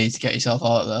saying you need to get yourself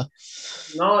out of there?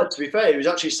 No, to be fair, he was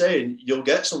actually saying you'll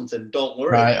get something. Don't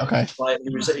worry. Right. Okay.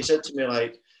 He said to me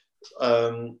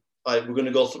we're going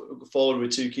to go forward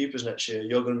with 2 keepers next year.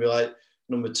 You're going to be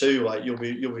number 2.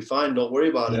 You'll be fine. Don't worry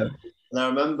about it. And I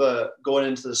remember going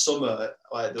into the summer,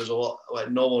 there was a lot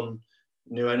no one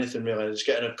knew anything really. Just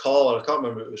getting a call. I can't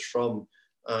remember who it was from.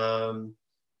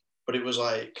 But it was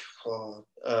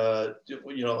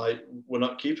we're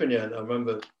not keeping you. And I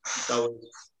remember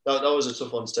that was a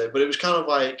tough one to take. But it was kind of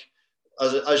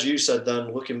as you said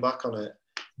then, looking back on it,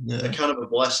 a kind of a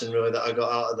blessing really that I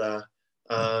got out of there.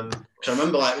 I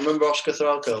remember Oscar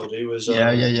Threlkeld. He was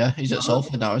he's at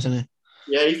Salford now, isn't he?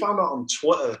 Yeah, he found out on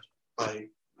Twitter that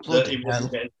he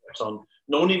wasn't getting kept on.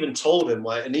 No one even told him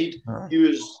and he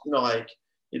was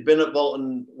he'd been at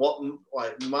Bolton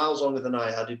miles longer than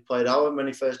I had. He'd played however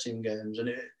many first team games,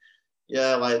 and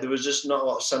there was just not a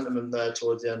lot of sentiment there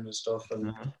towards the end and stuff.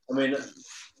 And I mean,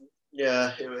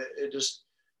 it just,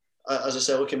 as I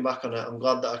say, looking back on it, I'm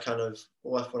glad that I kind of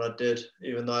left when I did,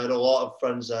 even though I had a lot of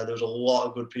friends there. There was a lot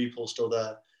of good people still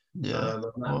there.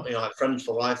 Friends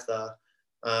for life there.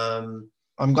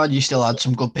 I'm glad you still had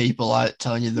some good people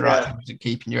telling you the right things and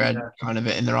keeping your head kind of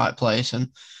in the right place. And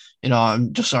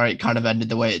I'm just sorry it kind of ended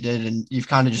the way it did. And you've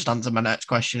kind of just answered my next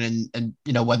question and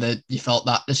whether you felt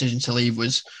that decision to leave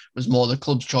was more the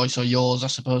club's choice or yours. I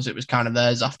suppose it was kind of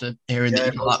theirs after hearing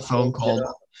that you got that phone call.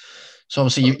 Yeah. So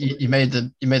obviously you made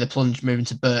the plunge moving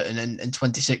to Burton in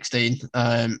 2016.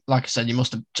 Like I said, you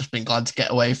must have just been glad to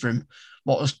get away from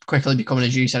what was quickly becoming,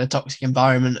 as you said, a toxic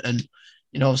environment. And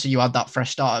obviously you had that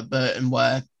fresh start at Burton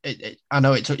where I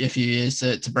know it took you a few years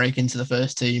to break into the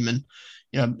first team, and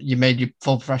you made your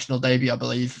full professional debut, I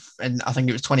believe, and I think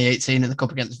it was 2018 in the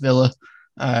cup against Villa.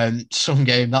 Some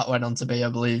game that went on to be, I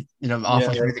believe,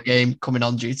 halfway through the game, coming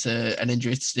on due to an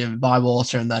injury to Stephen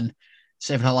Bywater, and then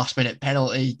saving a last-minute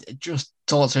penalty. Just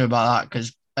talk to me about that,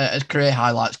 because as career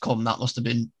highlights come, that must have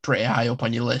been pretty high up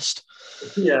on your list.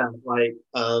 Yeah,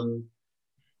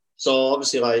 so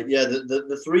obviously,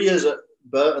 the 3 years at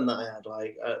Burton that I had,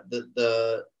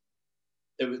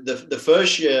 the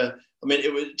first year. I mean,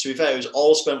 it was, to be fair, it was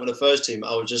all spent with the first team.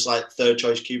 I was just like third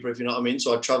choice keeper, if you know what I mean.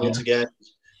 So I travelled to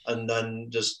games and then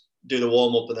just do the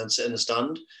warm up and then sit in the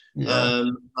stand. Yeah.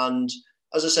 And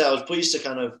as I say, I was pleased to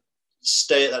kind of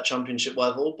stay at that championship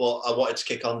level, but I wanted to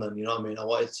kick on then. You know what I mean? I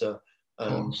wanted to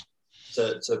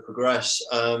progress.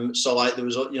 So like there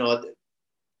was,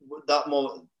 that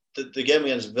moment, the game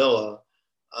against Villa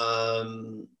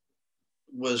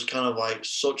was kind of like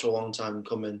such a long time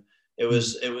coming. It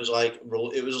was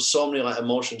so many like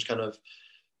emotions kind of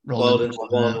rolled into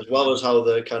one, as well as how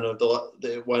the kind of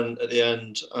it went at the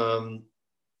end.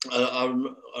 I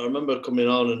remember coming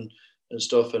on and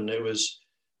stuff, and it was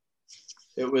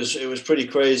pretty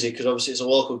crazy, because obviously it's a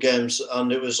local game,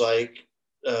 and it was like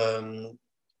I can't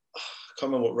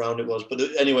remember what round it was, but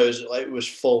anyway, it was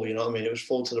full. You know what I mean? It was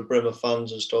full to the brim of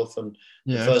fans and stuff, and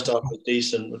the first half was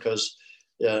decent because.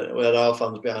 Yeah, we had our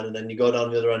fans behind, and then you go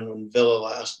down the other end and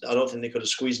Villa. I don't think they could have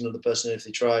squeezed another person if they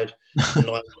tried. And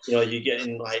you're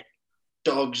getting like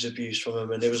dogs abuse from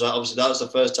them, and it was like, obviously that was the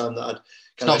first time that I'd.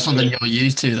 It's not something you're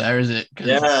used to, there, is it?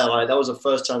 Yeah, that was the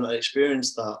first time I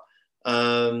experienced that.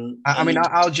 I mean,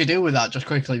 how did you deal with that? Just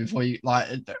quickly before you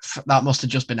that must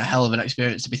have just been a hell of an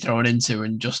experience to be thrown into,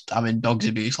 and just having dogs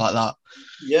abuse like that.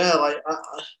 Yeah,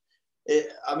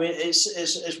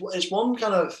 it's one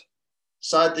kind of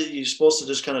side that you're supposed to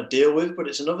just kind of deal with, but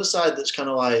it's another side that's kind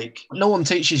of like no one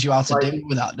teaches you how to deal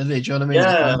with that, do they? Do you know what I mean?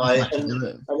 Yeah, and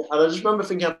I just remember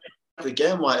thinking after the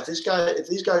game, like if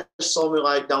these guys saw me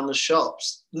like down the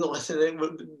shops,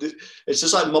 it's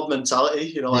just like mob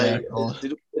mentality, they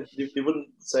wouldn't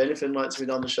say anything like to me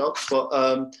down the shops, but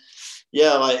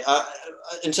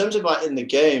in terms of like in the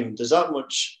game, there's that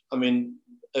much. I mean,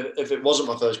 if it wasn't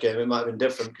my first game, it might have been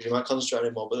different because you might concentrate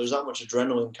anymore, but there's that much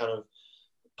adrenaline kind of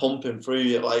pumping through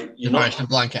you, like you manage to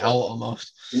blank it out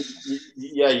almost.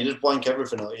 Yeah, you just blank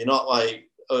everything out. You're not like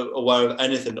aware of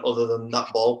anything other than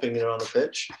that ball pinging around the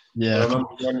pitch. Yeah, and I remember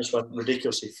the game just went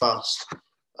ridiculously fast,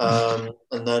 and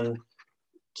then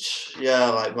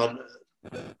it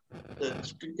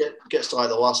gets to like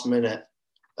the last minute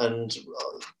and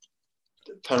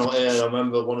penalty. And I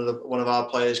remember one of our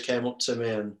players came up to me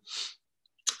and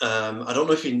I don't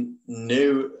know if he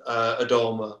knew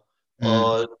Adoma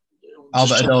or.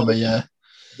 Albert Adomah, yeah.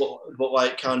 But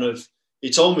like kind of, he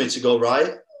told me to go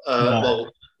right.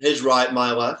 Well, his right,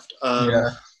 my left. And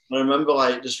I remember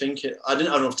like just thinking, I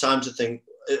didn't have enough time to think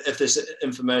if this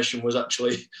information was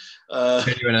actually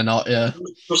genuine or not,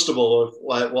 trustable or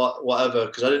like whatever,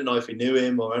 because I didn't know if he knew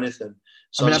him or anything.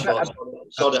 So I thought,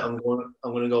 I'm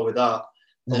going to go with that.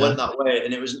 I went that way,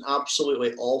 and it was an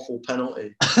absolutely awful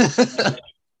penalty.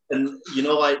 And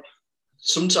like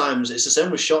sometimes it's the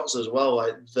same with shots as well.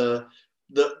 Like the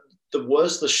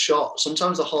worse the shot,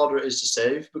 sometimes the harder it is to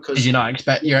save, because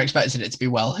you're expecting it to be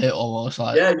well hit almost.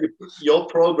 Like you're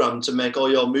programmed to make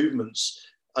all your movements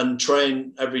and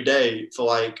train every day for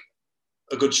like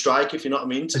a good strike, if you know what I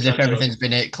mean. As if everything's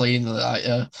been hit clean, like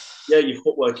your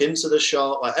footwork into the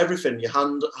shot, like everything, your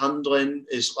handling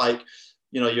is like,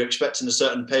 you're expecting a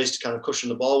certain pace to kind of cushion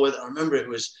the ball with. I remember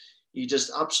he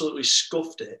just absolutely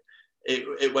scuffed it.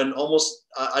 It went almost.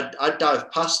 I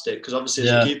dived past it because obviously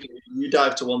as a keeper, you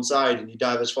dive to one side and you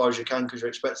dive as far as you can because you're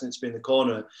expecting it to be in the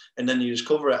corner, and then you just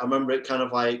cover it. I remember it kind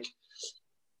of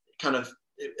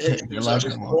it was like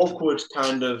an awkward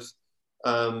kind of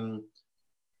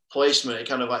placement. It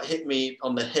kind of like hit me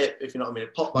on the hip, if you know what I mean.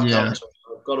 It popped back out. So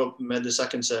I got up and made the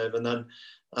second save, and then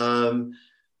and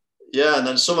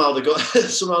then somehow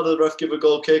the ref gave a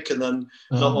goal kick, and then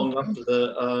not long after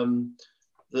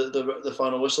the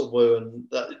final whistle blew, and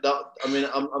that I mean,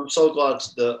 I'm so glad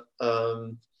that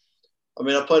I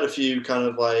mean, I played a few kind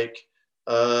of like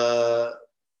a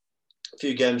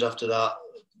few games after that.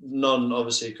 None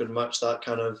obviously could match that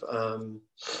kind of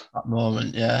that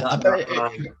moment. Yeah, I bet it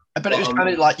was kind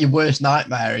of like your worst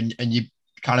nightmare and your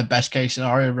kind of best case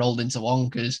scenario rolled into one,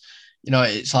 because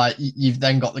it's like you've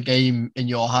then got the game in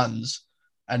your hands.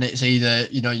 And it's either,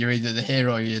 you're either the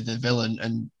hero or you're the villain.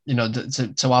 And,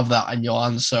 to have that in your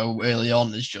hands so early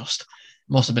on is just,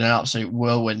 must have been an absolute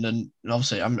whirlwind. And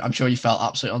obviously, I'm sure you felt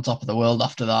absolutely on top of the world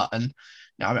after that. And,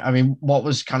 I mean, what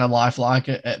was kind of life like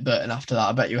at Burton after that?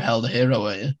 I bet you held a hero,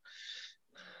 weren't you?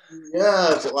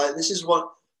 Yeah, but like, this is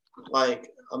what like,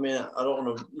 I mean, I don't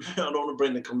want to, I don't want to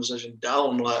bring the conversation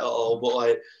down like at all, but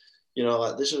like, you know,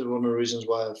 like this is one of the reasons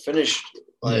why I finished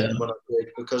like Yeah. when I did,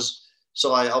 because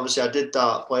so like obviously I did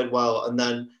that, played well, and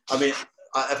then I mean,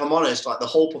 if I'm honest, like the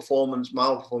whole performance, my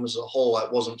whole performance as a whole,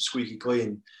 like wasn't squeaky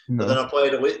clean. But then No. I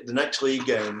played the next league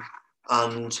game,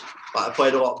 and like, I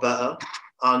played a lot better,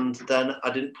 and then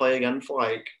I didn't play again for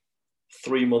like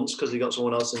 3 months because they got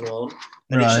someone else in loan,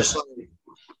 and it's Right. just like.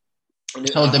 And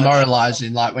It's so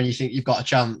demoralizing, like when you think you've got a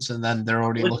chance and then they're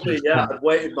already looking literally, for yeah, someone. I'd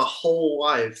waited my whole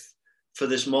life for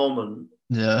this moment.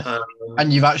 Yeah. Um,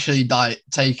 And you've actually like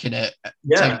taken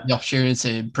yeah, the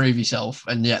opportunity and prove yourself,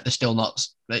 and yet it's still not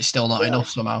yeah. enough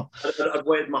somehow. I'd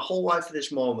waited my whole life for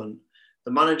this moment.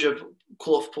 The manager,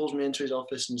 Clough, pulls me into his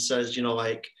office and says, you know,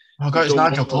 like, Oh god, you've it's done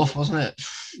Nigel well. Clough, wasn't it?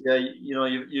 Yeah, you know,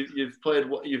 you've played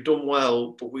what you've done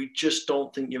well, but we just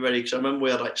don't think you're ready. Because I remember we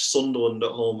had like Sunderland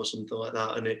at home or something like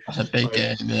that, and That's a big like,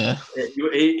 game, yeah.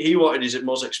 he wanted his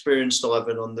most experienced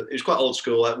 11 on the. He was quite old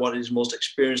school, like wanted his most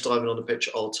experienced 11 on the pitch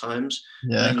at all times.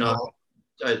 Yeah, And you know, cool.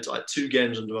 I had like 2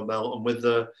 games under my belt, and with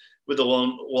the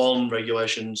loan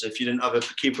regulations, if you didn't have a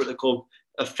keeper at the club,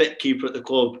 a fit keeper at the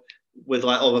club, with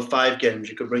like over 5 games,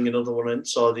 you could bring another one in.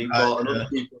 So they Right, bought another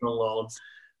yeah. keeper on loan,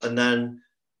 and then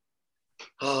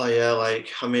oh yeah,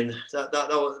 like I mean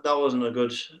that wasn't a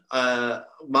good.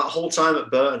 My whole time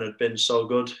at Burton had been so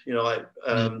good, you know, like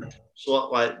Yeah. so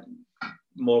like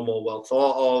more and more well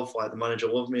thought of. Like the manager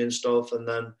loved me and stuff, and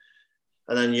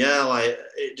then yeah, like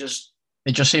it just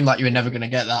It just seemed like you were never going to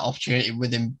get that opportunity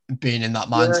with him being in that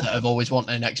yeah, mindset of always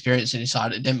wanting an experience in his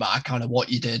side. It didn't matter kind of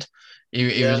what you did.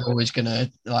 He yeah, was always going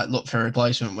to like look for a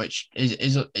replacement, which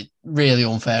is really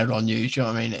unfair on you. Do you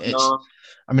know what I mean? no,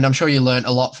 I mean, I'm sure you learned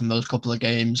a lot from those couple of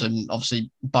games, and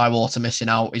obviously Bywater missing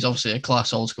out. He's obviously a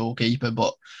class old school keeper,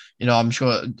 but you know, I'm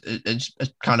sure it's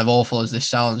as kind of awful as this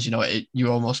sounds. You know,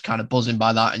 you're almost kind of buzzing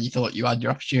by that, and you thought you had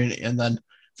your opportunity, and then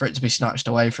for it to be snatched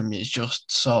away from you is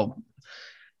just so.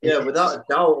 yeah, without a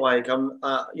doubt. Like I'm,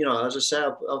 you know, as I say,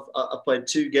 I played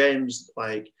 2 games.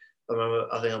 Like I remember,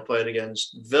 I think I played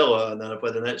against Villa, and then I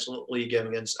played the next league game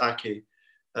against Aki.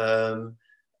 Um,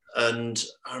 and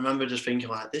I remember just thinking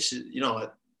like, this is, you know,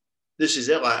 like, this is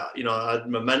it. Like, you know, I had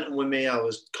momentum with me. I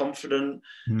was confident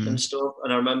and Mm. stuff.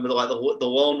 And I remember like the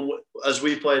loan as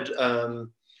we played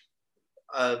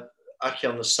Aki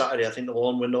on the Saturday. I think the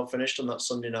loan window finished on that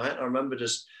Sunday night. I remember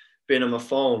just being on my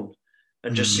phone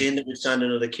and just Mm. seeing that we signed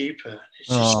another keeper. It's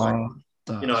just like,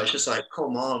 Oh, you know, it's just like,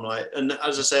 come on, like. And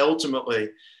as I say, ultimately,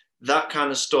 that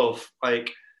kind of stuff,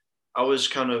 like, I was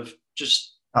kind of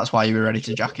just, that's why you were ready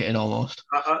to jack it in almost.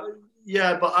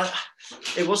 yeah, but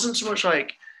it wasn't so much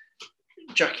like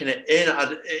jacking it in.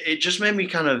 It just made me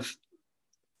kind of.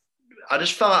 I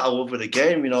just fell out of love with the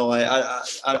game. You know, like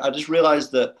I just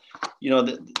realised that, you know,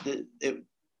 that it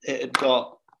had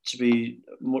got to be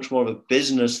much more of a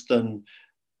business than.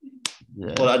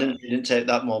 Well, Yeah. I didn't take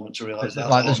that moment to realise that.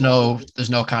 Like there's no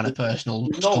kind of personal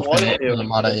There's no stuff in it. loyalty Doesn't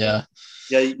matter. around it. Yeah.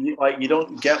 Yeah, like you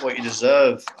don't get what you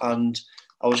deserve, and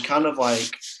I was kind of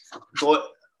like, but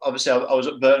obviously I was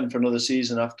at Burton for another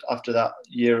season after that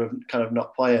year of kind of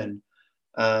not playing,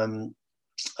 um,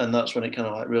 and that's when it kind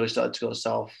of like really started to go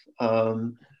south. I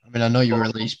mean, I know you But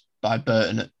were released by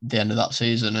Burton at the end of that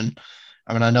season, and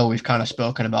I mean, I know we've kind of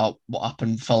spoken about what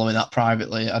happened following that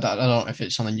privately. I don't know if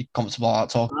it's something you're comfortable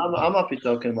about talking about. I'm happy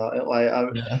talking about it. Like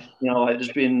Yeah. you know, like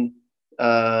just being,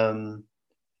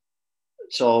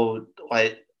 so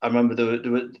like I remember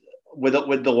there were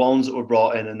with the loans that were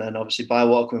brought in, and then obviously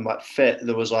Bywater coming back fit.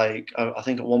 There was like I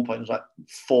think at one point there was like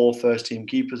 4 first team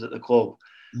keepers at the club,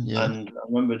 Yeah. and I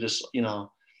remember just, you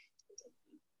know,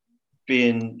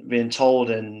 being told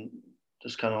and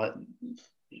just kind of like,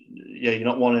 yeah, you're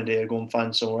not wanted here, go and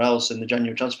find somewhere else in the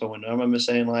January transfer window. I remember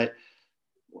saying like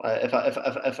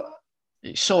if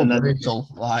It's so and then brutal.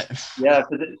 Like, yeah,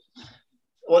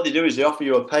 what they do is they offer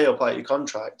you a pay up like your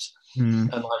contract, hmm.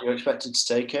 and like you're expected to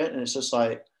take it, and it's just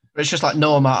like But it's just like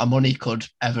no amount of money could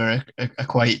ever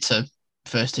equate to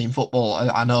first team football.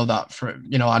 I know that for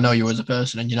I know you as a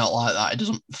person, and you're not like that. It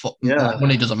doesn't like yeah,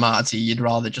 money doesn't matter to you. You'd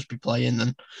rather just be playing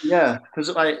than yeah, because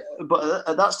like, but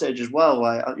at that stage as well,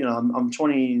 like you know, I'm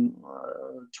 20,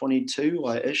 22,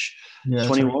 like ish, yeah,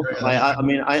 21. 23, I Like think. I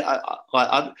mean,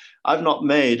 like I've not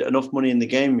made enough money in the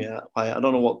game yet. Like I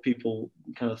don't know what people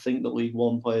kind of think that League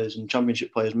One players and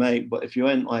Championship players make, but if you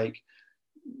ain't like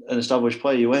an established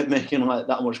player, you ain't making like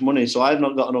that much money. So I've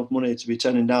not got enough money to be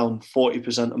turning down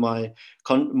 40% of my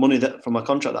money that from my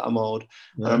contract that I'm owed.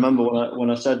 And I Yeah. remember when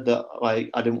I said that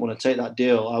like I didn't want to take that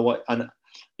deal, and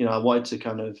you know I wanted to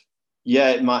kind of,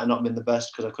 yeah, it might have not been the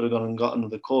best because I could have gone and got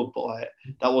another club, but like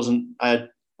that wasn't. I had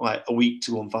like a week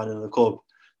to go and find another club,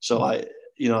 so like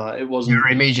it You wasn't. were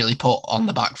immediately put on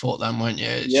the back foot then, weren't you?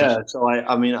 It's Yeah, just so I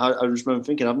just remember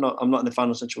thinking I'm not in the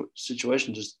final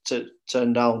situation just to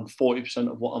turn down 40%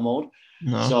 of what I'm owed.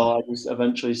 no. So I just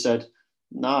eventually said,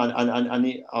 no, I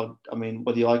need. I mean,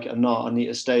 whether you like it or not, I need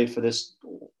to stay for this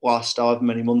last however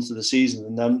many months of the season,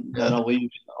 and then Yeah. I'll leave.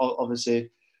 Obviously,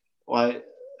 like,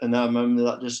 and I remember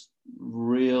that just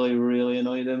really really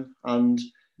annoyed him, and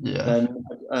Yeah.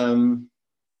 then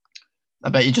I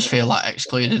bet you just feel like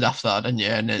excluded after that, didn't you?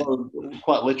 And well,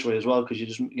 quite literally as well, because you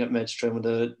just get made to train with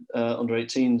the under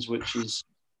 18s, which is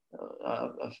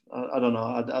I don't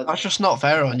know. that's just not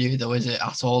fair on you, though, is it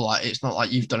at all? Like, it's not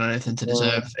like you've done anything to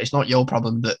deserve. It's not your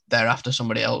problem that they're after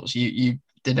somebody else. You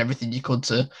did everything you could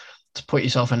to put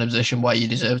yourself in a position where you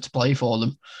deserve to play for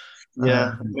them.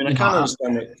 Yeah, I mean, I You can't know,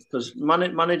 understand it because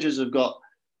managers have got,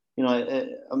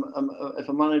 if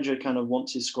a manager kind of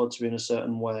wants his squad to be in a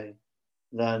certain way,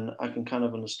 then I can kind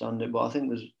of understand it. But I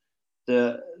think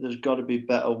there's got to be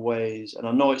better ways, and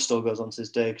I know it still goes on to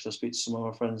this day because I speak to some of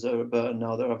my friends that are at Burton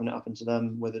now that are having it happen to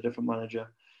them with a different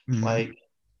manager. Like,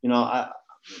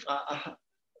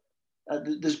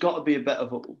 there's got to be a better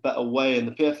way, and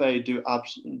the PFA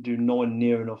do nowhere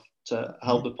near enough to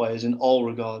help the players in all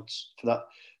regards for that.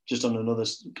 Just on another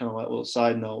kind of like little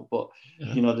side note, but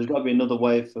there's got to be another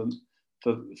way for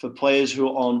players who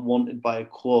aren't wanted by a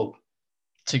club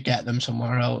to get them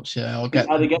somewhere else, or get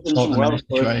either get them sort them somewhere in a else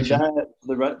or if they're situation.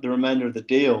 there the remainder of the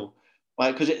deal.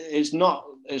 Like, because it's not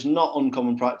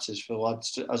uncommon practice for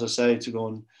lads to, as I say, to go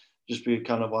and just be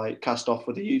kind of like cast off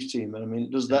with the youth team. And I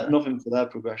mean, does that nothing for their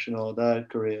progression or their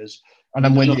careers? And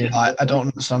I'm with you. Like, I don't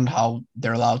understand how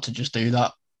they're allowed to just do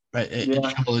that. Right?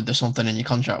 Yeah. Surely there's something in your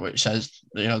contract which says,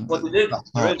 What they did,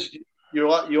 that's there not. is.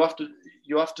 You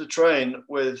have to train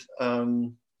with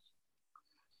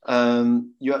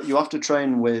you have to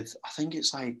train with, I think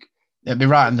it's like It'd be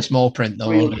right in the small print though,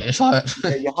 wouldn't it? It's like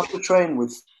you have to train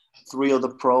with 3 other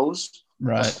pros or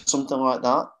right. something like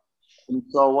that. And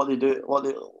so what they do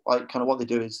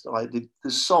is like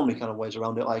there's so many kind of ways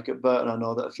around it. Like at Burton, I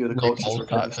know that a few of the coaches were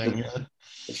Type registered. thing, yeah.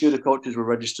 A few of the coaches were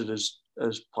registered as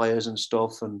players and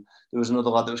stuff. And there was another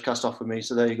lad that was cast off with me.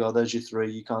 So there you go. There's your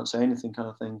 3. You can't say anything, kind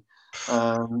of thing.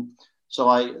 So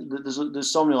like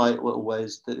there's so many like little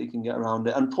ways that they can get around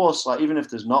it. And plus, like even if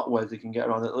there's not ways they can get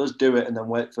around it, let's do it and then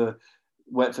wait for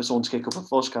someone to kick up a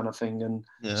fuss, kind of thing, and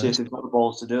see if they've got the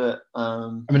balls to do it. I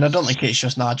mean, I don't think it's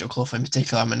just Nigel Clough in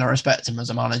particular. I mean, I respect him as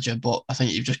a manager, but I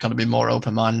think you've just got to be more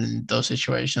open-minded in those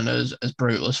situations. As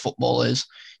brutal as football is,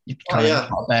 you kind of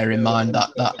got to bear in mind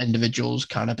that individual's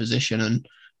kind of position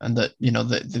and that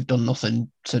that they've done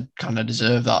nothing to kind of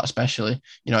deserve that. Especially,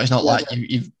 it's not like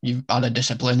you've had a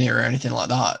disciplinary or anything like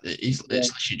that. It's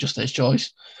literally just his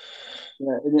choice.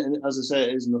 Yeah, and as I say,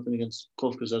 it is nothing against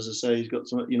Clough because, as I say, he's got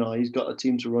he's got a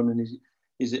team to run, and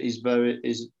he's very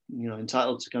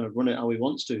entitled to kind of run it how he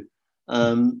wants to.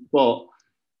 As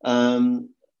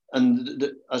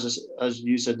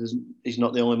you said, he's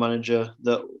not the only manager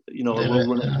that will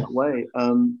run it that way.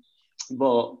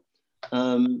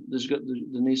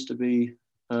 There needs to be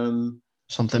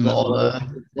something more there.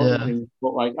 Yeah.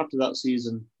 But like after that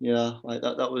season, like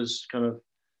that was kind of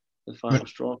the final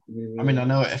straw for me. Really. I mean, I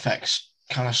know it affects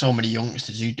kind of so many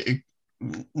youngsters who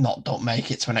don't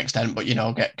make it to an extent, but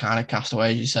get kind of cast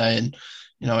away, as you say, and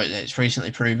it's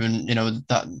recently proven,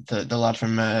 that the lad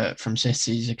from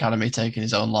City's academy taking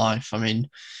his own life. I mean,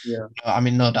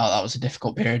 no doubt that was a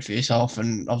difficult period for yourself,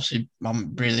 and obviously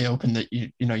I'm really hoping that you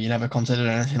never considered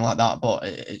anything like that. But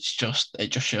it just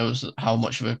shows how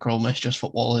much of a cruel miss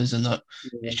football is, and that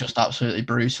it's just absolutely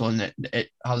brutal, and it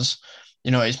has.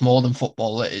 It's more than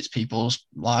football. It's people's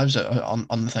lives on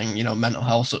the thing. Mental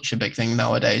health such a big thing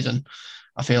nowadays, and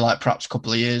I feel like perhaps a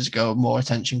couple of years ago more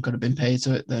attention could have been paid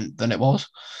to it than it was.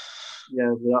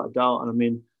 Yeah, without a doubt. And I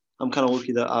mean, I'm kind of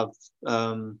lucky that I've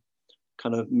kind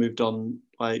of moved on.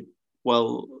 Like,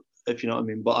 well, if you know what I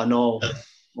mean. But I know,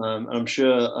 and I'm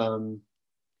sure,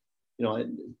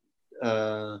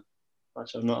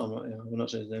 actually, I'm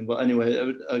not saying his name, but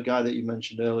anyway, a guy that you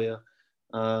mentioned earlier.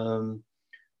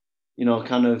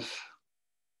 Kind of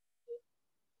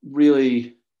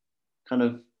really kind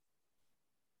of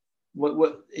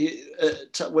when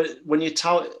you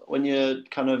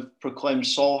kind of proclaim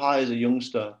so high as a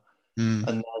youngster and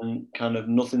then kind of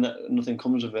nothing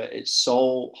comes of it, it's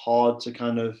so hard to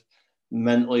kind of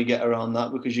mentally get around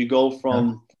that because you go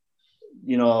from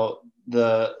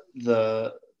the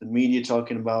media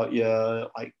talking about you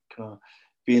like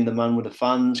being the man with the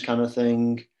fans kind of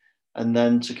thing, and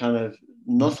then to kind of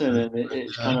nothing, and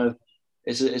it's kind of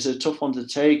it's a tough one to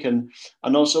take. And I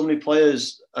know so many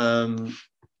players, and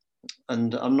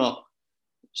I'm not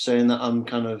saying that I'm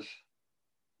kind of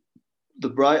the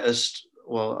brightest.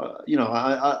 Well,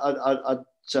 I'd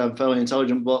say I'm fairly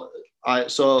intelligent, but I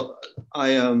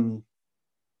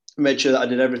made sure that I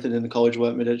did everything in the college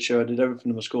work, made sure I did everything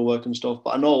in my schoolwork and stuff.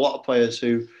 But I know a lot of players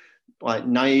who like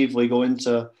naively go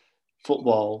into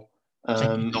football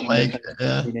when they're kind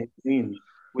of 17, 18,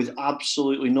 with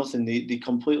absolutely nothing. They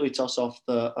completely toss off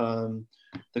the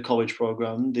college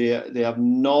program. They have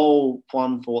no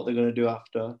plan for what they're going to do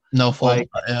after. No fault. Like,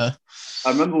 Yeah.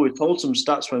 I remember we told some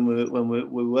stats when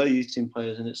we were youth team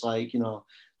players, and it's like,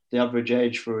 the average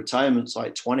age for retirement's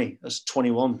like 20. That's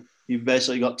 21. You've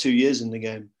basically got 2 years in the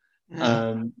game.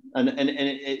 And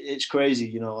it's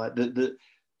crazy, like the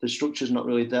structure's not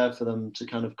really there for them to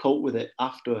kind of cope with it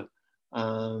after.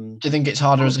 Do you think it's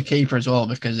harder as a keeper as well,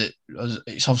 because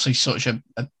it's obviously such a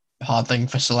hard thing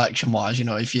for selection wise?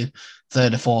 If you're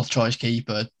third or fourth choice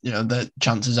keeper, the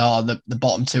chances are the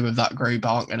bottom two of that group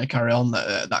aren't going to carry on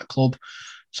at that club.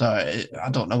 So I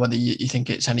don't know whether you think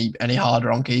it's any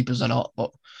harder on keepers or not.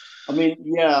 But I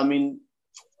mean,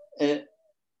 I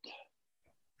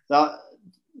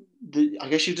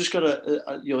guess you've just got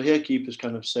to. You'll hear keepers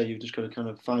kind of say you've just got to kind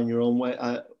of find your own way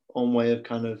of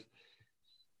kind of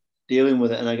dealing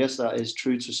with it, and I guess that is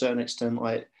true to a certain extent.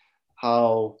 Like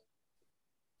how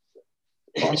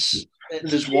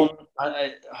there's one.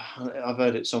 I've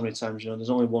heard it so many times. There's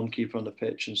only one keeper on the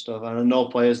pitch and stuff, and I know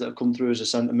players that have come through as a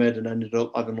centre mid and ended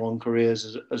up having long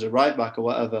careers as a right back or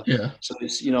whatever. Yeah. So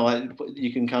it's like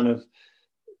you can kind of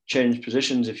change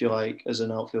positions if you like as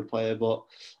an outfield player, but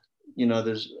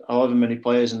there's however many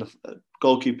players in the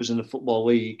goalkeepers in the football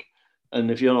league, and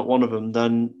if you're not one of them,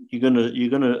 then you're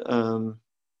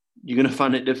gonna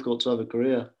find it difficult to have a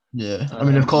career. Yeah, I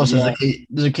mean, of course,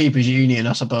 there's a keepers union,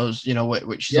 I suppose,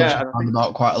 which is also found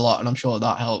about quite a lot, and I'm sure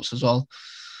that helps as well.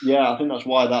 Yeah, I think that's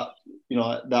why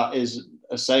that is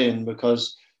a saying,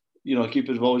 because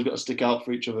keepers have always got to stick out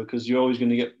for each other, because you're always going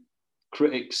to get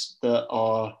critics that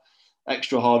are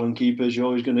extra hard on keepers. You're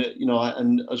always going to,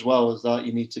 and as well as that,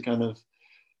 you need to kind of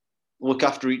look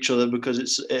after each other, because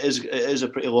it is a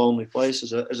pretty lonely place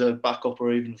as a backup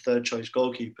or even third choice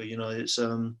goalkeeper.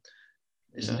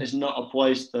 It's not a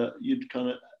place that you'd kind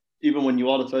of, even when you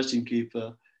are the first team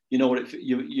keeper, you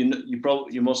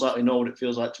most likely know what it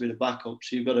feels like to be the backup.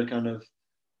 So you've got to kind of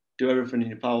do everything in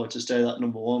your power to stay that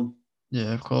number one.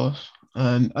 Yeah, of course.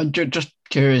 And just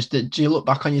curious, do you look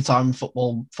back on your time in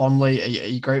football fondly? Are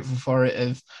you grateful for it,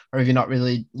 or have you not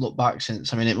really looked back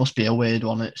since? I mean, it must be a weird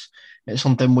one. It's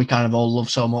something we kind of all love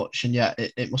so much, and yet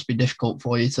it must be difficult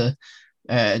for you to,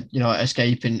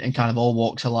 escape in kind of all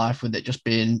walks of life, with it just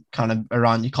being kind of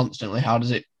around you constantly. How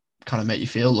does it kind of make you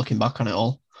feel looking back on it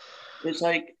all? It's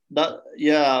like that.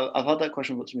 Yeah, I've had that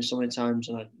question put to me so many times,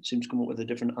 and I seem to come up with a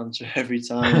different answer every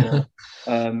time.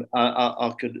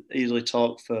 I could easily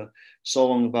talk for so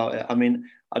long about it. I mean,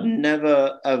 I'd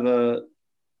never ever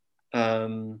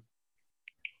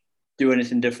do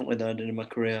anything differently than I did in my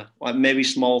career. Like maybe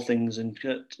small things in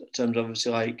terms of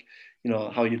obviously like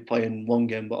how you'd play in one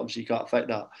game, but obviously you can't affect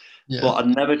that. Yeah. But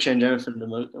I'd never change anything in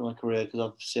my career, because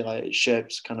obviously like it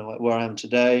shapes kind of like where I am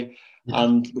today. Yeah.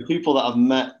 And the people that I've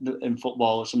met in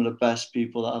football are some of the best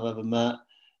people that I've ever met.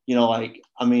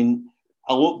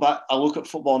 I look at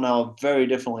football now very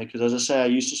differently, because as I say, I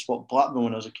used to support Blackburn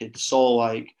when I was a kid, so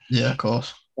of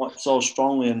course, so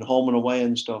strongly and home and away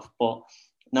and stuff. But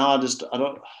now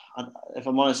if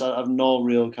I'm honest, I have no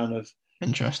real kind of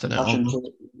interest in it.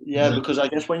 Because I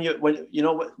guess when you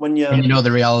know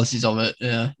the realities of it,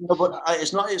 yeah. No, but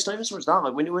it's not even so much that.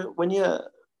 Like when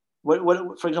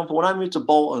for example, when I moved to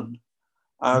Bolton,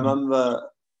 I remember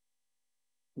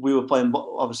we were playing.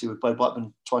 Obviously, we played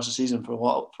Blackburn twice a season for a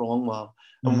long while,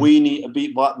 and we need to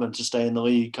beat Blackburn to stay in the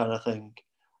league, kind of thing.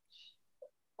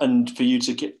 And for you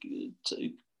to keep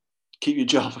your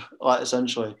job, like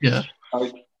essentially, yeah.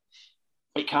 Like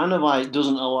it kind of like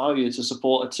doesn't allow you to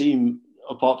support a team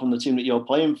apart from the team that you're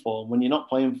playing for. When you're not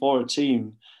playing for a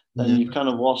team, then you've kind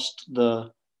of lost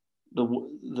the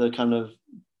kind of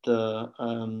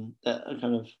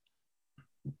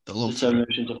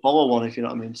determination to follow one, if you know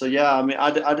what I mean. So yeah, I mean,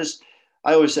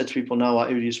 I always said to people now, like,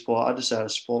 who do you support? I just say I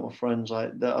support my friends,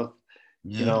 like that have,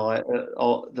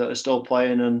 that are still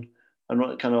playing, and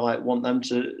kind of like want them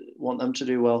to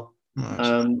do well.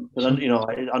 Nice. But then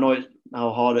I know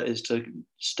how hard it is to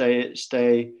stay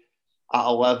at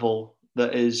a level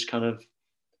that is kind of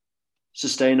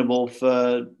sustainable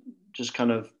for just kind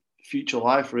of future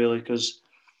life, really, because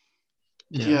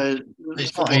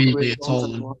it's not easy at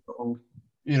all.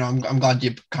 I'm glad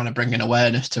you're kind of bringing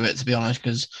awareness to it, to be honest,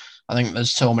 because I think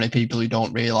there's so many people who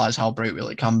don't realise how brutal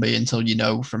it can be until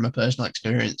from a personal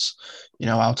experience,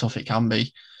 how tough it can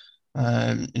be.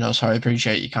 So I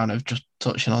appreciate you kind of just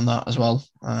touching on that as well.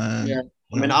 Yeah, I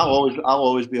You mean, know, I'll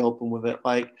always be open with it.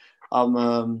 Like I'm,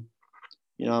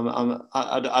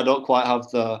 I don't quite have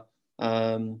the,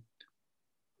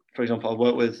 for example, I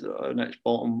work with an ex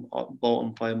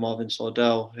Bolton player, Marvin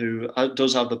Sordell, who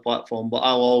does have the platform, but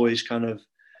I'll always kind of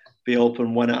be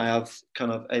open when I have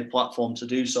kind of a platform to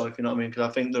do so, if you know what I mean. Because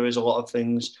I think there is a lot of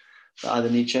things that either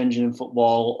need changing in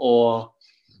football, or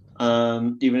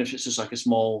even if it's just like a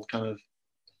small kind of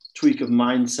tweak of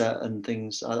mindset and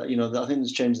things. I think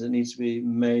there's changes that needs to be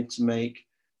made to make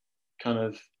kind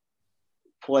of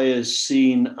players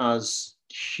seen as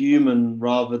human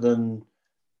rather than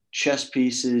chess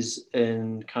pieces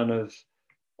in kind of,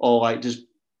 or like just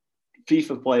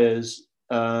FIFA players,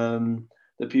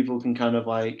 that people can kind of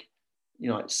like,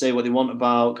 like say what they want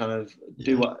about, kind of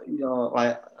do yeah, what,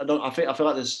 like I feel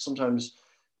like there's sometimes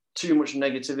too much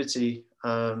negativity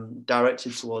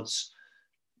directed towards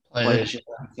players. players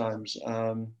at times,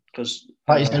 because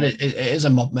Like you said, it is a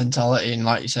mob mentality, and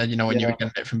like you said, when you're yeah,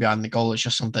 getting it from behind the goal, it's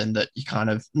just something that you kind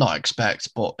of not expect,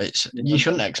 but you yeah,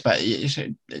 shouldn't expect.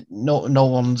 No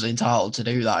one's entitled to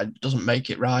do that. It doesn't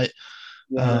make it right.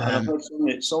 yeah, and I've Um,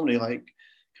 heard so many like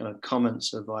kind of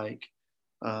comments of like,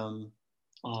 um,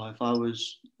 oh, if I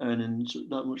was earning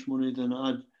that much money, then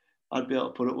I'd be able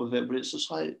to put up with it. But it's just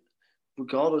like,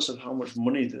 regardless of how much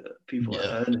money that people yeah,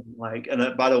 are earning, like,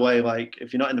 and by the way, like,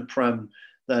 if you're not in the Prem,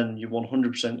 then you're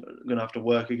 100% going to have to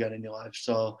work again in your life.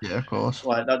 So, yeah, of course.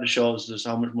 like, that just shows us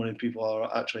how much money people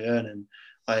are actually earning.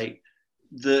 Like,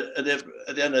 at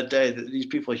the end of the day, these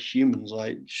people are humans.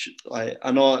 Like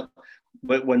I know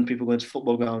when people go into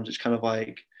football grounds, it's kind of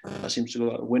like that seems to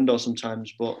go out the window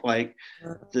sometimes. But like,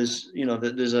 there's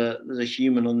a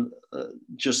human on,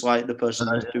 just like the person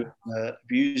that's Yeah, doing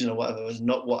abusing or whatever, and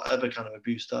not whatever kind of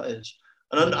abuse that is.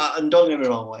 And don't get me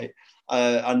wrong, like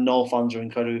I know fans are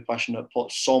incredibly passionate,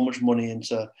 put so much money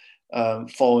into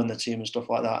following the team and stuff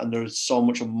like that, and there is so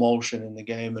much emotion in the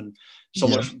game, and so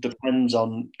yeah, much depends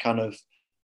on kind of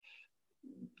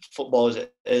football as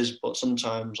it is, but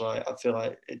sometimes like I feel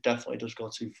like it definitely does go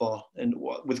too far, and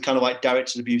with kind of like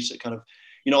directed abuse, it kind of,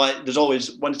 like there's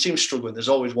always, when the team's struggling, there's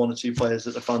always one or two players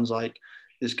that the fans like,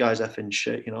 this guy's effing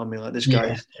shit, you know what I mean? Like this yeah.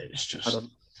 guy's, It's I just don't,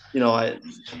 you know, I,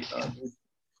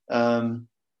 um,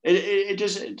 it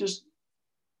just,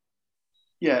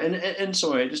 yeah, in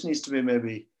some way, it just needs to be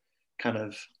maybe kind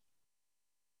of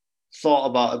thought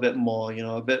about a bit more,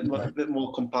 a bit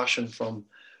more compassion from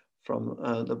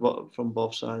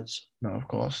both sides. no, of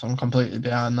course, I'm completely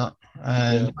behind that.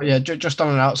 Yeah. But yeah, just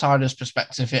on an outsider's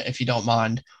perspective, if you don't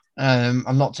mind,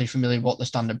 I'm not too familiar what the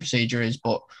standard procedure is,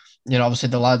 but obviously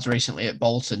the lads recently at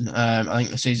Bolton, I think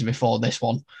the season before this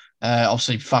one,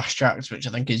 obviously fast tracked, which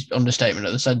I think is understatement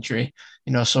of the century.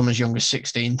 Some as young as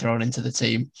 16 thrown into the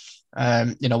team.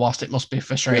 Whilst it must be Yeah.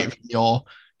 frustrating from your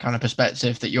kind of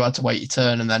perspective that you had to wait your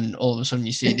turn and then all of a sudden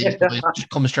you see these boys just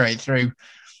come straight through.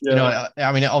 Yeah.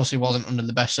 I mean, it obviously wasn't under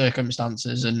the best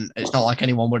circumstances, and it's not like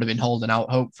anyone would have been holding out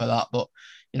hope for that. But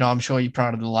I'm sure you're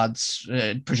proud of the lads.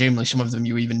 Presumably, some of them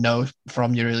you even know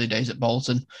from your early days at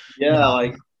Bolton. Yeah,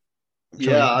 like, I'm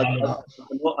sure yeah, you're I, proud of I,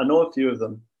 that. I know a few of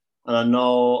them, and I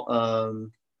know,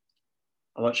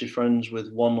 I'm actually friends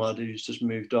with one lad who's just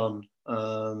moved on,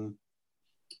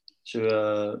 to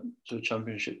a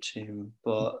championship team.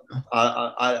 But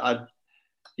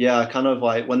yeah, I kind of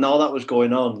like, when all that was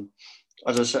going on,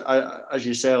 as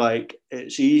you say, like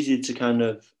it's easy to kind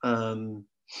of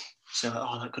say like,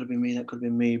 oh, that could have been me, that could have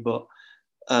been me, but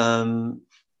um,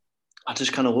 I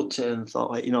just kind of looked at it and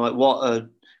thought, like, like what a,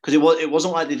 because it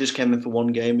wasn't like they just came in for one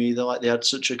game either. Like they had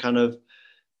such a kind of,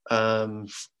 um,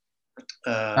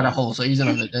 Had a um, whole season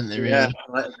of it, didn't they? yeah, Really?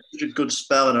 like such a good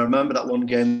spell. And I remember that one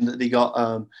game that they got.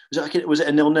 Was it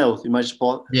a 0-0? You might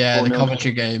support Yeah, four the 0.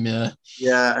 Coventry game. Yeah,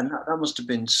 Yeah, and that must have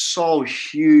been so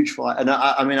huge for. And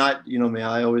I mean, you know me,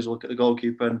 I always look at the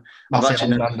goalkeeper, and I've Matthew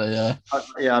actually Alexander. Yeah,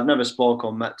 yeah, I've never spoke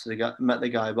or met the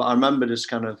guy, but I remember just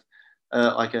kind of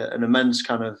like an immense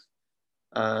kind of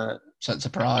uh, sense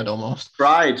of pride almost.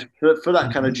 pride for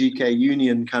that kind of Mhm. GK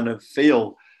Union kind of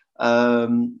feel.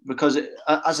 Because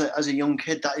as a young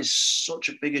kid, that is such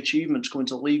a big achievement to go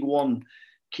into League One,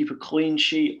 keep a clean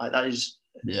sheet, like that is,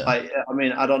 Yeah, like, I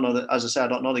mean, I don't know that, as I say, I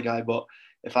don't know the guy, but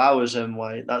if I was him,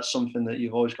 like that's something that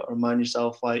you've always got to remind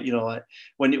yourself, like, like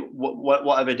when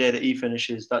whatever day that he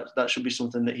finishes, that should be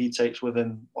something that he takes with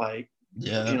him, like,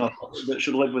 yeah. that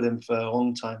should live with him for a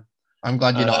long time. I'm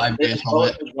glad you're not As envious of well,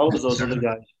 it as well as those other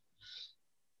necessarily. guys.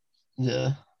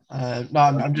 Yeah. No,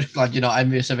 I'm just glad you're not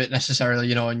envious of it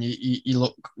necessarily, and you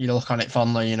look on it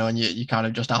fondly, and you kind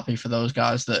of just happy for those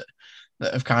guys that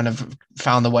that have kind of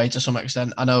found their way to some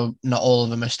extent. I know not all of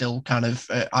them are still kind of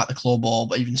at the club or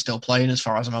even still playing, as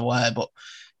far as I'm aware. But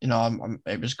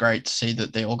it was great to see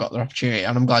that they all got their opportunity,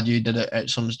 and I'm glad you did it at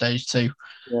some stage too.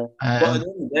 Yeah, but at the end of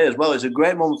the day as well, it's a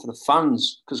great moment for the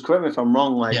fans because correct me if I'm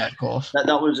wrong. Like yeah, of course. that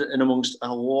was in amongst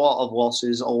a lot of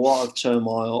losses, a lot of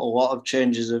turmoil, a lot of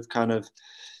changes of kind of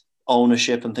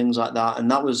ownership and things like that.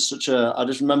 And that was such a. I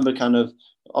just remember kind of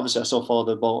obviously I still follow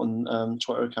the Bolton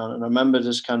Twitter account, and I remember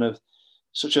just kind of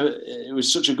it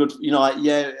was such a good, like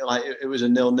it was a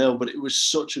 0-0, but it was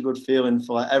such a good feeling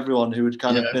for like everyone who had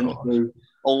kind of been through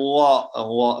a lot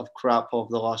of crap over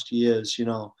the last years,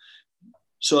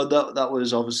 So that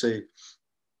was obviously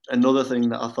another thing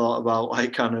that I thought about,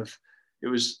 like kind of, it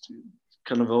was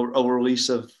kind of a release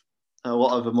of a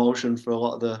lot of emotion for a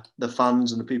lot of the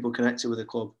fans and the people connected with the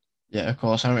club. Yeah, of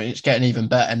course. I mean, it's getting even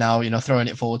better now, throwing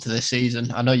it forward to this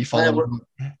season. I know you follow.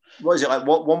 What is it, like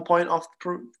 1 point off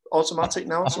automatic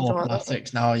now, something like that?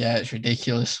 Automatics now, yeah, it's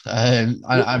ridiculous. I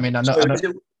mean, I know.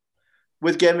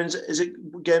 With games, is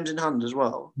it games in hand as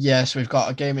well? Yes, we've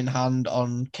got a game in hand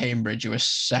on Cambridge, who is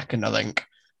second, I think.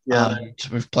 Yeah. And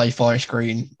we've played Forest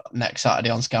Green next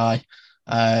Saturday on Sky.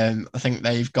 I think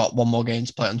they've got one more game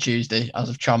to play on Tuesday as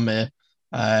of Tranmere.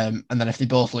 And then if they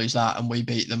both lose that and we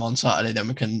beat them on Saturday,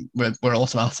 then we're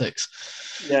automatics.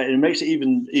 Yeah, it makes it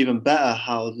even better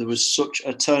how there was such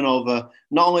a turnover,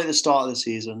 not only at the start of the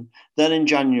season, then in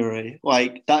January.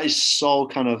 Like that is so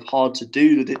kind of hard to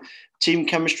do. The team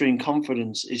chemistry and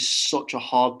confidence is such a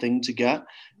hard thing to get,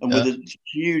 and with a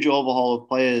huge overhaul of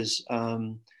players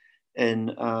in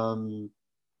the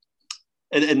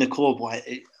club,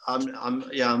 like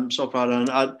I'm so proud of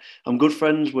him. I'm good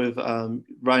friends with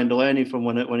Ryan Delaney from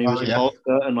when he was in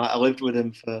Bolton, and like I lived with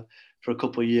him for a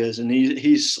couple of years, and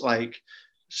he's like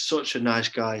such a nice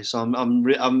guy. So I'm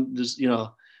really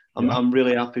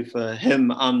happy for him,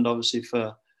 and obviously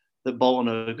for that Bolton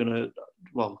are gonna.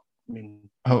 Well, I mean,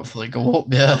 hopefully go up.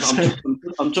 Yeah,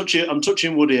 I'm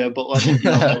touching wood here, but like,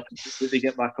 they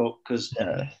get back up because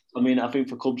I mean, I think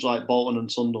for clubs like Bolton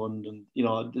and Sunderland, and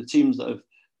the teams that have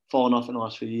fallen off in the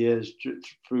last few years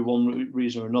through one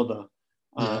reason or another,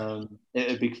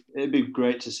 it'd be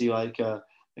great to see like a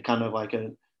kind of like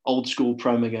an old school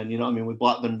Prem again. You know what I mean, with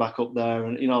Blackburn back up there,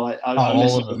 and I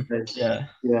miss all of them. Yeah.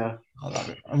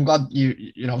 I'm glad you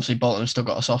obviously Bolton have still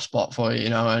got a soft spot for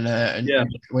you, and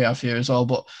we have here as well.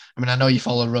 But I mean, I know you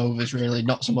follow Rovers really,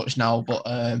 not so much now, but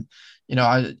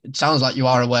it sounds like you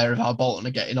are aware of how Bolton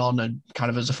are getting on, and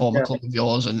kind of as a former club of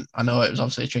yours. And I know it was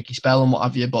obviously a tricky spell and what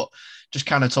have you, but just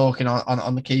kind of talking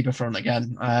on the keeper front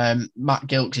again. Matt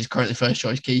Gilks is currently first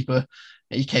choice keeper.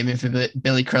 He came in for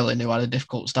Billy Crillin, who had a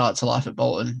difficult start to life at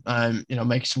Bolton,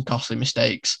 making some costly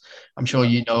mistakes. I'm sure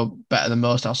you know better than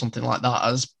most how something like that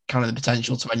has kind of the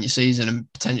potential to end your season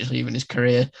and potentially even his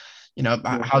career.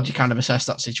 How do you kind of assess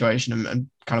that situation and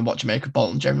kind of what you make of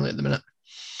Bolton generally at the minute?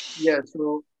 Yeah,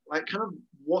 so like kind of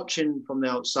watching from the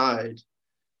outside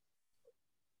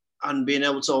and being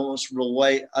able to almost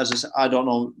relate, as I said, I don't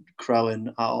know Crellin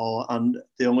at all, and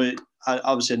I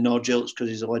obviously know Gilks because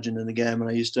he's a legend in the game, and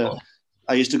I used to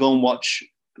go and watch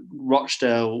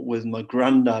Rochdale with my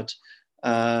granddad,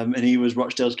 and he was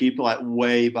Rochdale's keeper like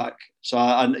way back. So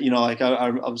I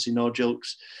obviously know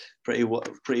Gilks pretty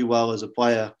well as a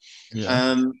player.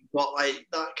 But like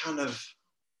that kind of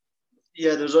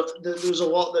there was a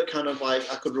lot that kind of like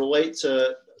I could relate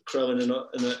to Crellin in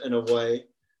a way.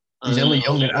 He's only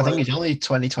young. I think he's only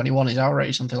 2021. He's our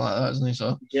age, something like that, isn't he?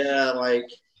 So yeah, like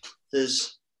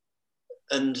there's,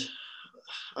 and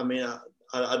I mean,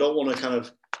 I don't want to kind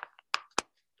of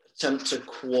attempt to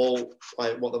quote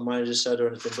like what the manager said or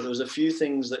anything, but there was a few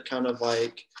things that kind of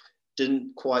like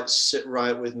didn't quite sit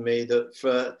right with me. That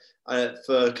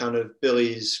for kind of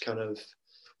Billy's kind of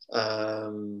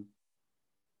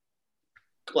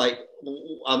like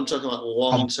I'm talking like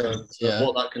long term,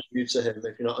 what that can do to him,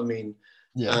 if you know what I mean.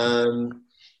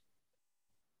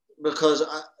 Because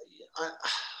I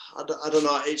don't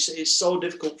know, it's so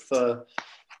difficult for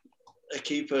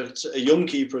a young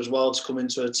keeper as well, to come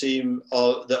into a team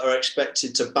that are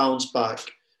expected to bounce back.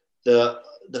 The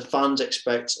fans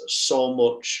expect so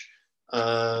much.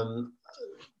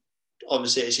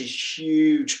 Obviously, it's a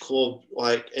huge club,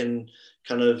 like in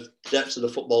kind of depths of the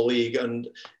football league, and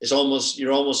you're almost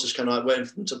just kind of like waiting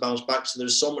for them to bounce back. So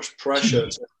there's so much pressure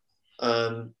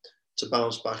to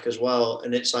bounce back as well,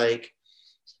 and it's like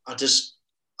I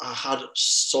had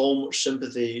so much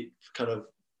sympathy kind of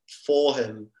for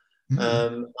him.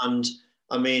 And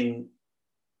I mean,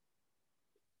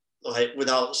 like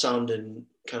without sounding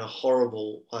kind of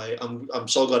horrible, I'm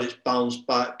so glad it's bounced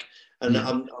back, and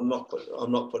I'm not putting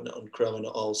it on Crellin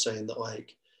at all, saying that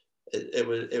like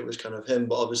it was kind of him.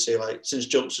 But obviously, like since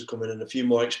Jokes have come in and a few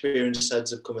more experienced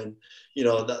heads have come in,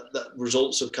 that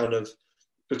results have kind of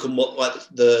become what like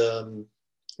the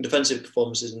defensive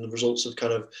performances and the results have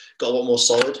kind of got a lot more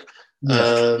solid.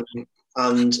 Yeah.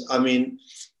 And I mean,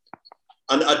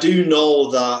 and I do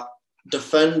know that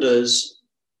defenders,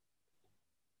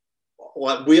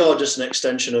 like we are just an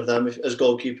extension of them as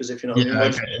goalkeepers, if you know what I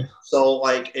mean. Okay. So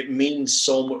like it means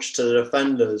so much to the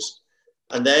defenders,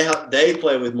 and they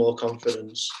play with more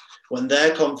confidence when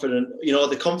they're confident.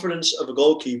 The confidence of a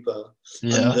goalkeeper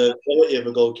and the quality of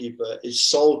a goalkeeper is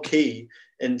so key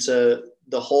into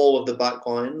the whole of the back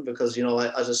line because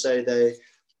like, as I say,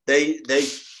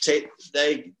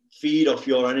 they feed off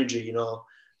your energy.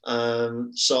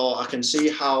 So I can see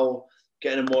how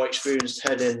getting a more experienced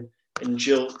head in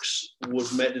Jilks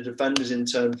would make the defenders in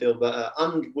turn feel better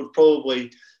and would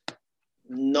probably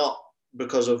not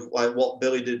because of like what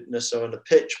Billy did necessarily on the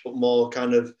pitch, but more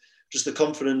kind of just the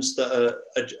confidence that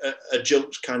a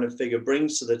Jilks kind of figure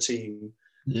brings to the team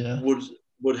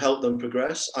would help them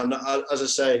progress. And as I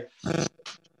say,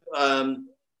 I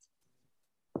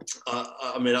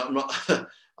mean, I'm not.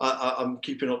 I'm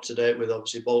keeping up to date with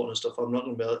obviously Bolton and stuff. I'm not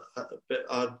going to be able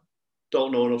I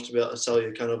don't know enough to be able to tell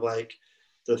you kind of like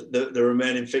the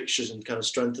remaining fixtures and kind of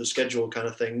strength of schedule kind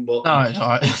of thing. But no, it's all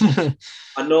right.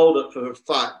 I know that for a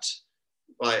fact,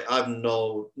 like I've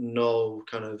no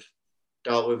kind of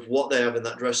doubt with what they have in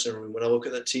that dressing room. When I look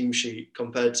at the team sheet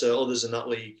compared to others in that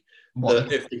league,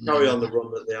 that if they carry on the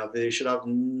run that they have, they should have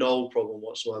no problem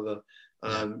whatsoever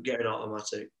getting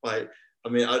automatic. Like, I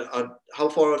mean, how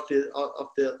far off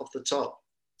the top?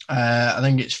 I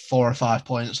think it's 4 or 5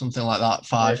 points, something like that.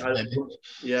 5, maybe.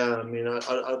 Yeah, I mean,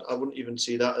 I wouldn't even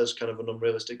see that as kind of an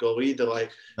unrealistic goal either.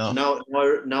 Like No.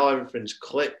 now everything's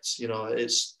clicked.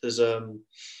 There's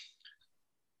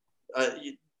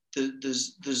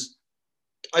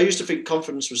I used to think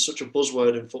confidence was such a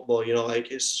buzzword in football.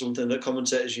 Like it's something that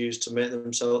commentators use to make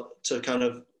themselves to kind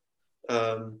of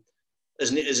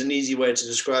as an easy way to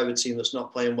describe a team that's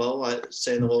not playing well, like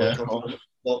saying they're all confident.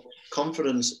 But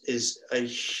confidence is a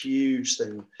huge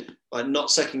thing. Like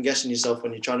not second guessing yourself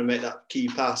when you're trying to make that key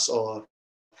pass or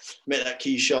make that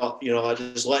key shot. Like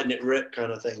just letting it rip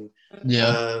kind of thing.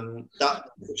 Yeah. That's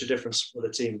such a difference for the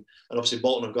team. And obviously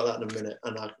Bolton have got that in a minute,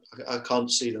 and I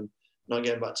can't see them not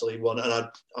getting back to League One. And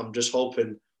I'm just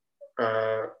hoping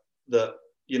that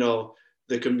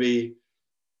there can be.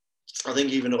 I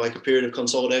think even like a period of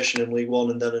consolidation in League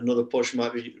One and then another push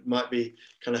might be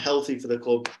kind of healthy for the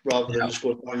club rather than just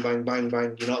going bang, bang, bang,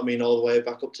 bang, you know what I mean, all the way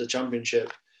back up to the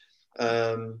Championship.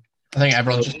 I think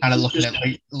everyone's just kind of looking at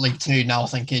League Two now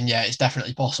thinking, yeah, it's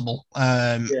definitely possible. But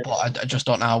I just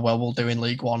don't know how well we'll do in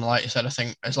League One. Like you said, I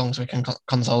think as long as we can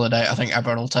consolidate, I think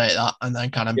everyone will take that and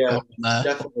then kind of go from there.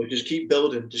 Definitely. Just keep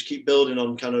building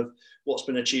on kind of what's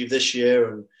been achieved this year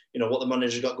and what the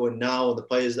manager's got going now and the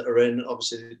players that are in.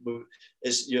 Obviously,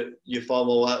 you're far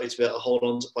more likely to be able to hold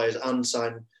on to players and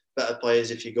sign better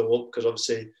players if you go up because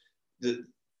obviously,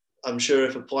 I'm sure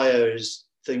if a player is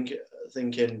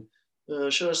thinking,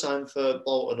 should I sign for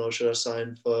Bolton or should I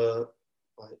sign for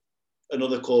like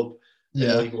another club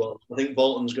in League One? I think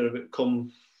Bolton's going to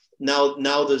become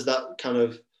now. There's that kind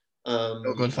of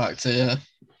feel good factor,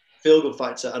 feel good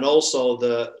factor, and also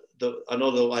the I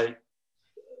know that like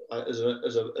as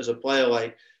a player,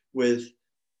 like with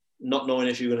not knowing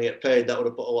if you're going to get paid, that would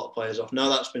have put a lot of players off. Now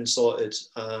that's been sorted.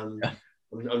 I'm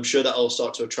sure that'll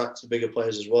start to attract the bigger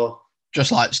players as well.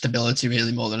 Just like stability,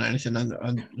 really, more than anything, and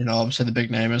obviously the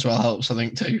big name as well helps, I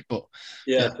think too. But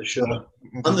for sure,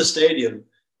 and the stadium,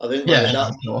 I think, like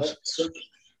that's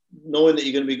knowing that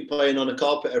you're going to be playing on a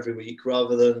carpet every week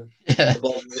rather than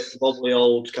the wobbly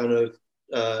old kind of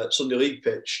Sunday League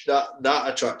pitch, that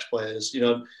attracts players,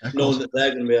 knowing that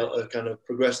they're going to be able to kind of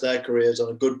progress their careers on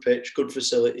a good pitch, good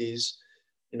facilities,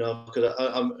 because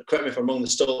correct me if I'm wrong, they're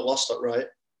still at Lostock, right?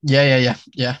 Yeah.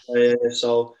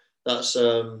 So that's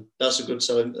a good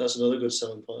selling. That's another good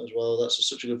selling point as well. That's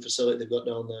such a good facility they've got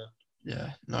down there.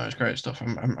 Yeah, no, it's great stuff.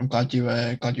 I'm glad you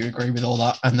agree with all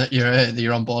that and that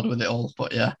you're on board with it all.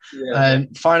 But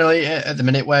finally, at the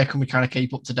minute, where can we kind of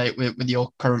keep up to date with your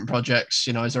current projects?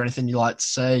 Is there anything you like to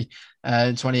say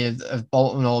to any of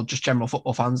Bolton or just general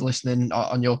football fans listening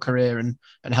on your career and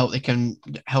how they can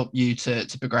help you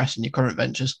to progress in your current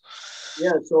ventures?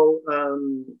 Yeah, so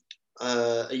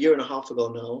a year and a half ago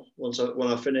now,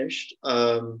 when I finished,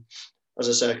 as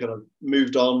I say, I kind of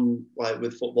moved on like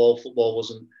with football. Football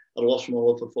wasn't. I lost my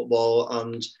love for football,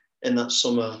 and in that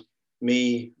summer,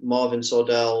 me, Marvin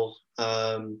Sordell,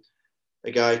 a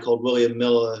guy called William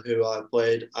Miller, who I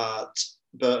played at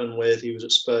Burton with, he was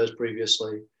at Spurs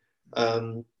previously,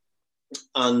 and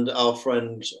our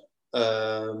friend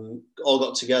all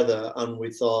got together and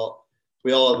we thought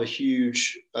we all have a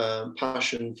huge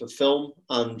passion for film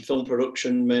and film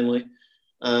production mainly.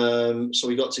 So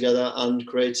we got together and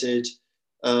created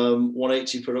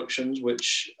 180 Productions,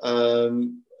 which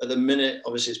at the minute,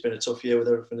 obviously, it's been a tough year with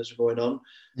everything that's going on.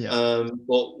 Yeah.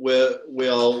 But we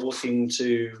are looking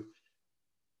to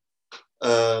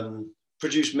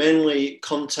produce mainly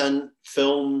content,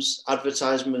 films,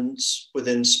 advertisements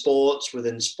within sports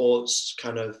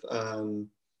kind of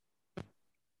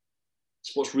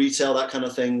sports retail, that kind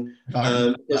of thing.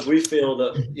 Because we feel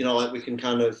that, like we can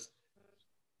kind of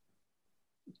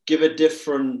give a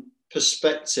different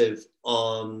perspective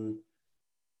on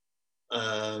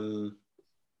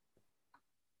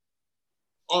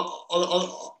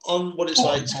what it's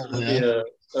like to kind of be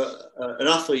an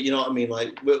athlete, you know what I mean?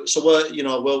 Like, we're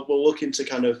looking to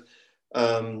kind of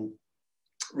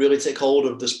really take hold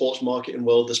of the sports marketing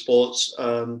world, the sports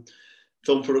film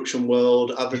production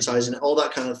world, advertising, all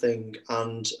that kind of thing,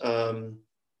 and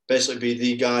basically be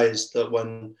the guys that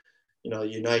when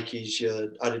your Nikes, your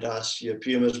Adidas, your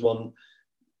Pumas want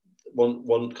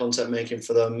content making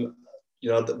for them,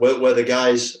 we're the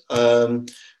guys.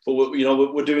 But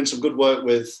we're doing some good work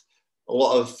with a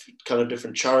lot of kind of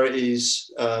different charities,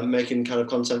 making kind of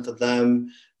content for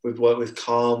them. We've worked with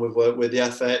Calm, we've worked with the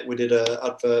FA. We did an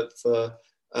advert for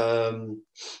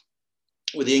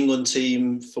with the England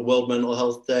team for World Mental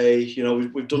Health Day.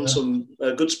 We've done some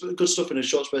good stuff in a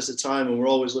short space of time, and we're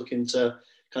always looking to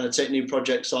kind of take new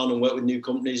projects on and work with new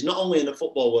companies, not only in the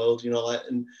football world, like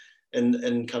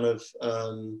in kind of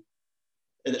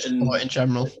more in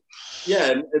general.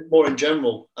 Yeah, more in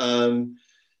general.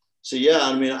 So yeah,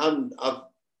 I mean, I've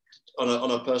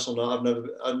on a personal note,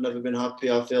 I've never been happy.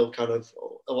 I feel kind of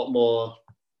a lot more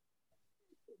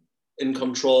in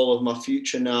control of my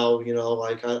future now.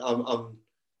 Like I'm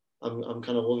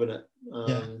kind of loving it.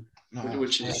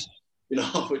 Which is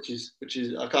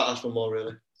I can't ask for more,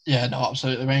 really. Yeah, no,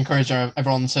 absolutely. We encourage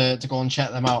everyone to go and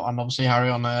check them out, and obviously Harry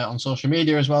on social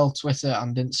media as well, Twitter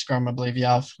and Instagram, I believe you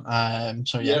have.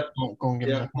 So yeah, go and give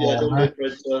them a follow. Don't be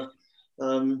afraid to,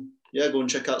 go and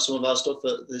check out some of our stuff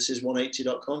at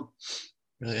thisis180.com.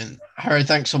 Brilliant, Harry.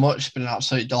 Thanks so much. It's been an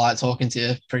absolute delight talking to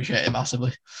you. Appreciate it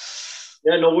massively.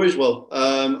 Yeah, no worries, Will.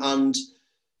 And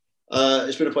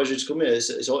it's been a pleasure to come here.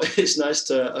 It's nice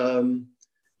to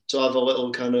have a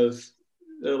little kind of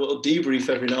a little debrief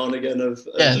every now and again of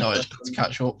it's good to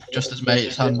catch up just as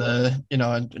mates and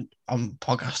and I'm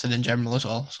podcasting in general as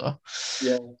well. So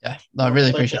I really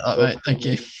appreciate that, mate. Thank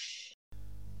you.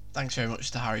 Thanks very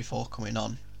much to Harry for coming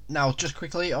on. Now, just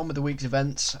quickly on with the week's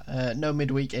events. No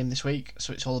midweek game this week,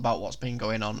 so it's all about what's been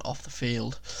going on off the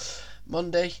field.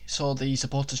 Monday saw the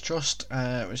Supporters Trust,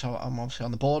 which I'm obviously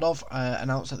on the board of,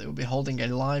 announced that they will be holding a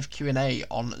live Q&A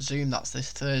on Zoom. That's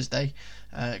this Thursday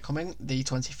coming, the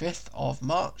 25th of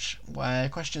March, where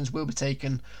questions will be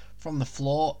taken from the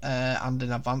floor and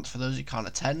in advance for those who can't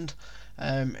attend.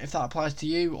 If that applies to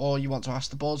you, or you want to ask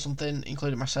the board something,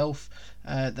 including myself,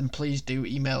 then please do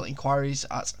email inquiries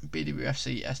at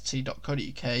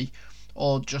bwfcst.co.uk,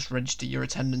 or just register your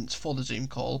attendance for the Zoom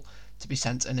call to be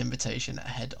sent an invitation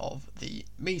ahead of the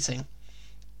meeting.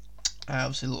 I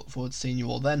obviously look forward to seeing you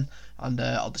all then, and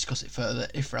I'll discuss it further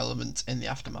if relevant in the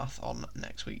aftermath on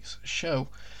next week's show.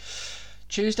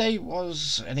 Tuesday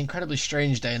was an incredibly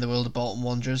strange day in the world of Bolton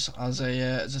Wanderers, as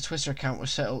a Twitter account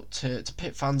was set up to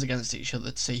pit fans against each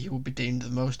other to see who would be deemed the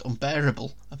most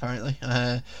unbearable, apparently,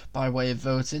 by way of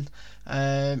voting.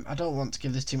 I don't want to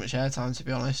give this too much airtime, to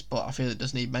be honest, but I feel it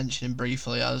does need mentioning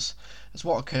briefly, as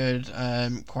what occurred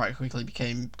quite quickly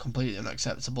became completely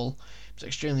unacceptable. It was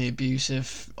extremely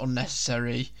abusive,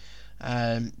 unnecessary.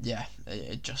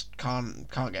 It just can't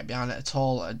get behind it at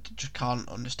all. I just can't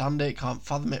understand it, can't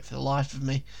fathom it for the life of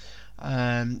me.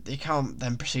 The account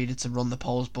then proceeded to run the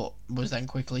polls, but was then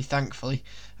quickly, thankfully,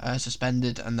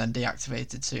 suspended and then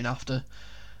deactivated soon after.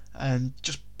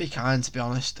 Just be kind, to be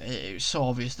honest. It was so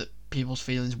obvious that people's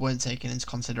feelings weren't taken into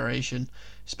consideration,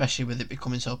 especially with it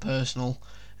becoming so personal,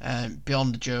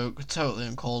 beyond a joke, totally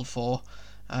uncalled for.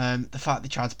 The fact they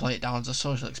tried to play it down as a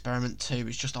social experiment too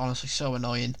is just honestly so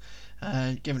annoying.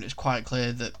 Given it's quite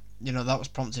clear that that was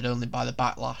prompted only by the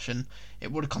backlash, and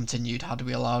it would have continued had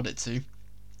we allowed it to.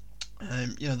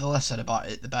 The less said about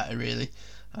it, the better, really.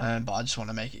 But I just want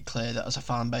to make it clear that as a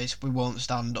fan base, we won't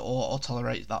stand or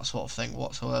tolerate that sort of thing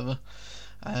whatsoever.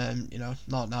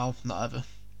 Not now, not ever.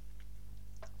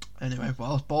 Anyway,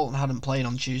 well, Bolton hadn't played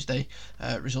on Tuesday.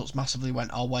 Results massively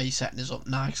went our way, setting us up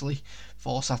nicely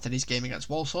for Saturday's game against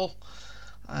Walsall.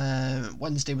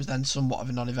 Wednesday was then somewhat of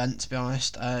a non-event, to be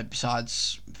honest,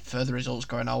 besides further results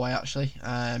going our way, actually.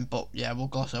 But yeah, we'll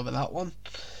gloss over that one.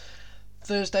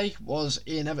 Thursday was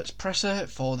Ian Everett's presser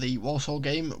for the Walsall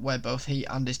game, where both he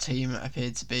and his team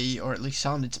appeared to be, or at least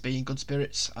sounded to be, in good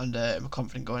spirits and were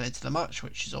confident going into the match,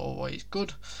 which is always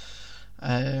good.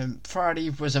 Friday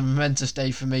was a momentous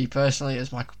day for me personally,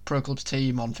 as my pro club's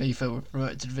team on FIFA were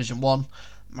promoted to Division 1.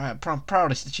 My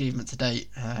proudest achievement to date,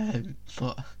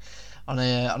 but on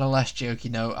a less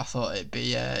jokey note, I thought it'd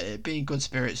be in good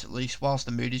spirits, at least whilst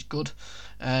the mood is good,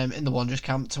 in the Wanderers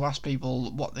camp, to ask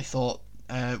people what they thought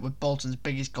were Bolton's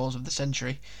biggest goals of the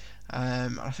century.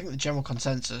 I think the general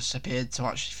consensus appeared to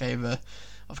actually favour,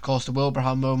 of course, the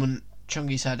Wilbraham moment,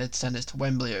 Chungy's header to send us to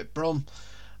Wembley at Brum,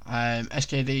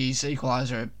 SKD's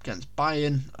equaliser against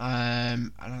Bayern,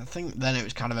 and I think then it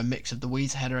was kind of a mix of the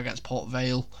Weeds header against Port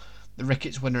Vale, the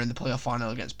Ricketts winner in the playoff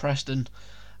final against Preston,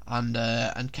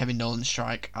 and Kevin Nolan's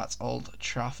strike at Old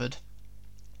Trafford.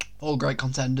 All great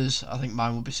contenders. I think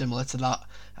mine will be similar to that.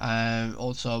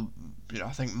 Also,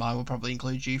 I think mine will probably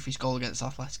include Jufi's goal against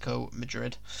Atletico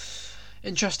Madrid.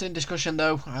 Interesting discussion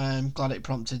though. I'm glad it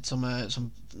prompted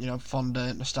some fond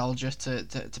nostalgia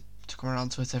to come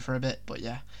around Twitter for a bit. But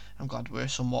yeah, I'm glad we're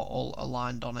somewhat all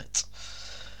aligned on it.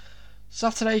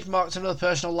 Saturday marked another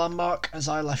personal landmark as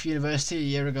I left university a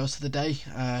year ago to the day.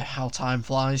 How time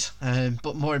flies.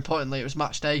 But more importantly, it was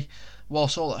match day.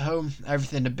 Walsall at home.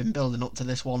 Everything had been building up to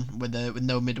this one with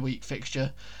no midweek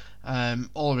fixture.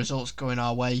 All results going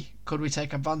our way. Could we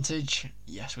take advantage?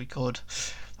 Yes, we could.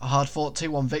 A hard-fought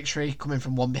 2-1 victory coming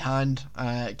from one behind.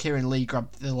 Kieran Lee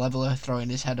grabbed the leveller, throwing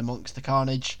his head amongst the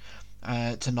carnage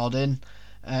to nod in.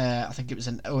 I think it was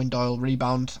an Owen Doyle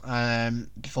rebound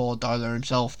before Doyle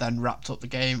himself then wrapped up the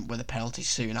game with a penalty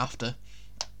soon after.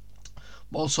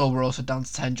 Walsall were also down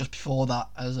to 10 just before that,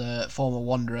 as a former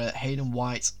Wanderer, Hayden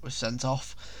White, was sent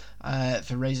off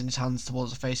for raising his hands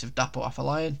towards the face of Dapo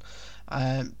Afolayan.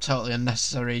 Totally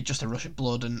unnecessary, just a rush of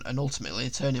blood, and ultimately a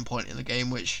turning point in the game,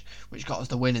 which got us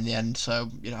the win in the end. So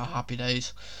happy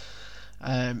days.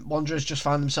 Wanderers just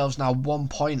find themselves now 1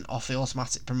 point off the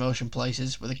automatic promotion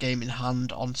places, with a game in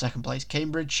hand on second place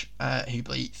Cambridge, who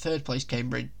beat third place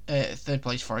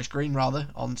Forest Green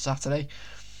on Saturday.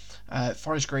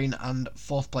 Forest Green and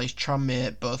fourth place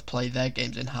Tranmere both play their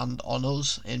games in hand on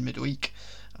us in midweek,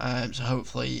 so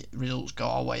hopefully results go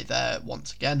our way there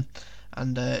once again,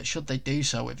 and should they do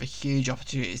so, with a huge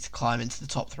opportunity to climb into the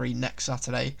top 3 next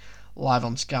Saturday live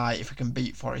on Sky if we can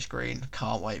beat Forest Green.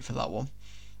 Can't wait for that one.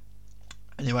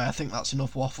 Anyway, I think that's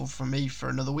enough waffle from me for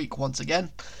another week once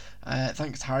again.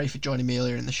 Thanks to Harry for joining me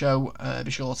earlier in the show.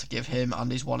 Be sure to give him and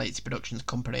his 180 Productions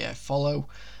company a follow.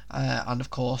 And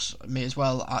of course, me as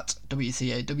well at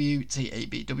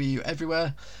WTAWTABW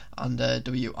everywhere, and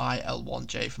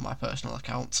WIL1J for my personal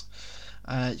account.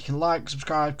 You can like,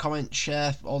 subscribe, comment,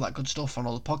 share, all that good stuff on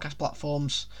all the podcast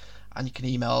platforms. And you can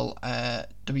email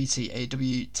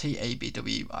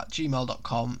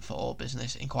WTAWTABW@gmail.com for all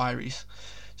business inquiries.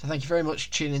 So thank you very much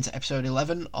for tuning in to episode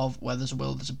 11 of Where There's a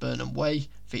Will There's a Burnham Way,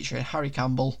 featuring Harry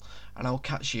Campbell, and I will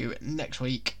catch you next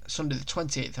week, Sunday the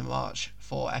 28th of March,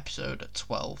 for episode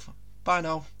 12. Bye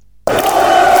now.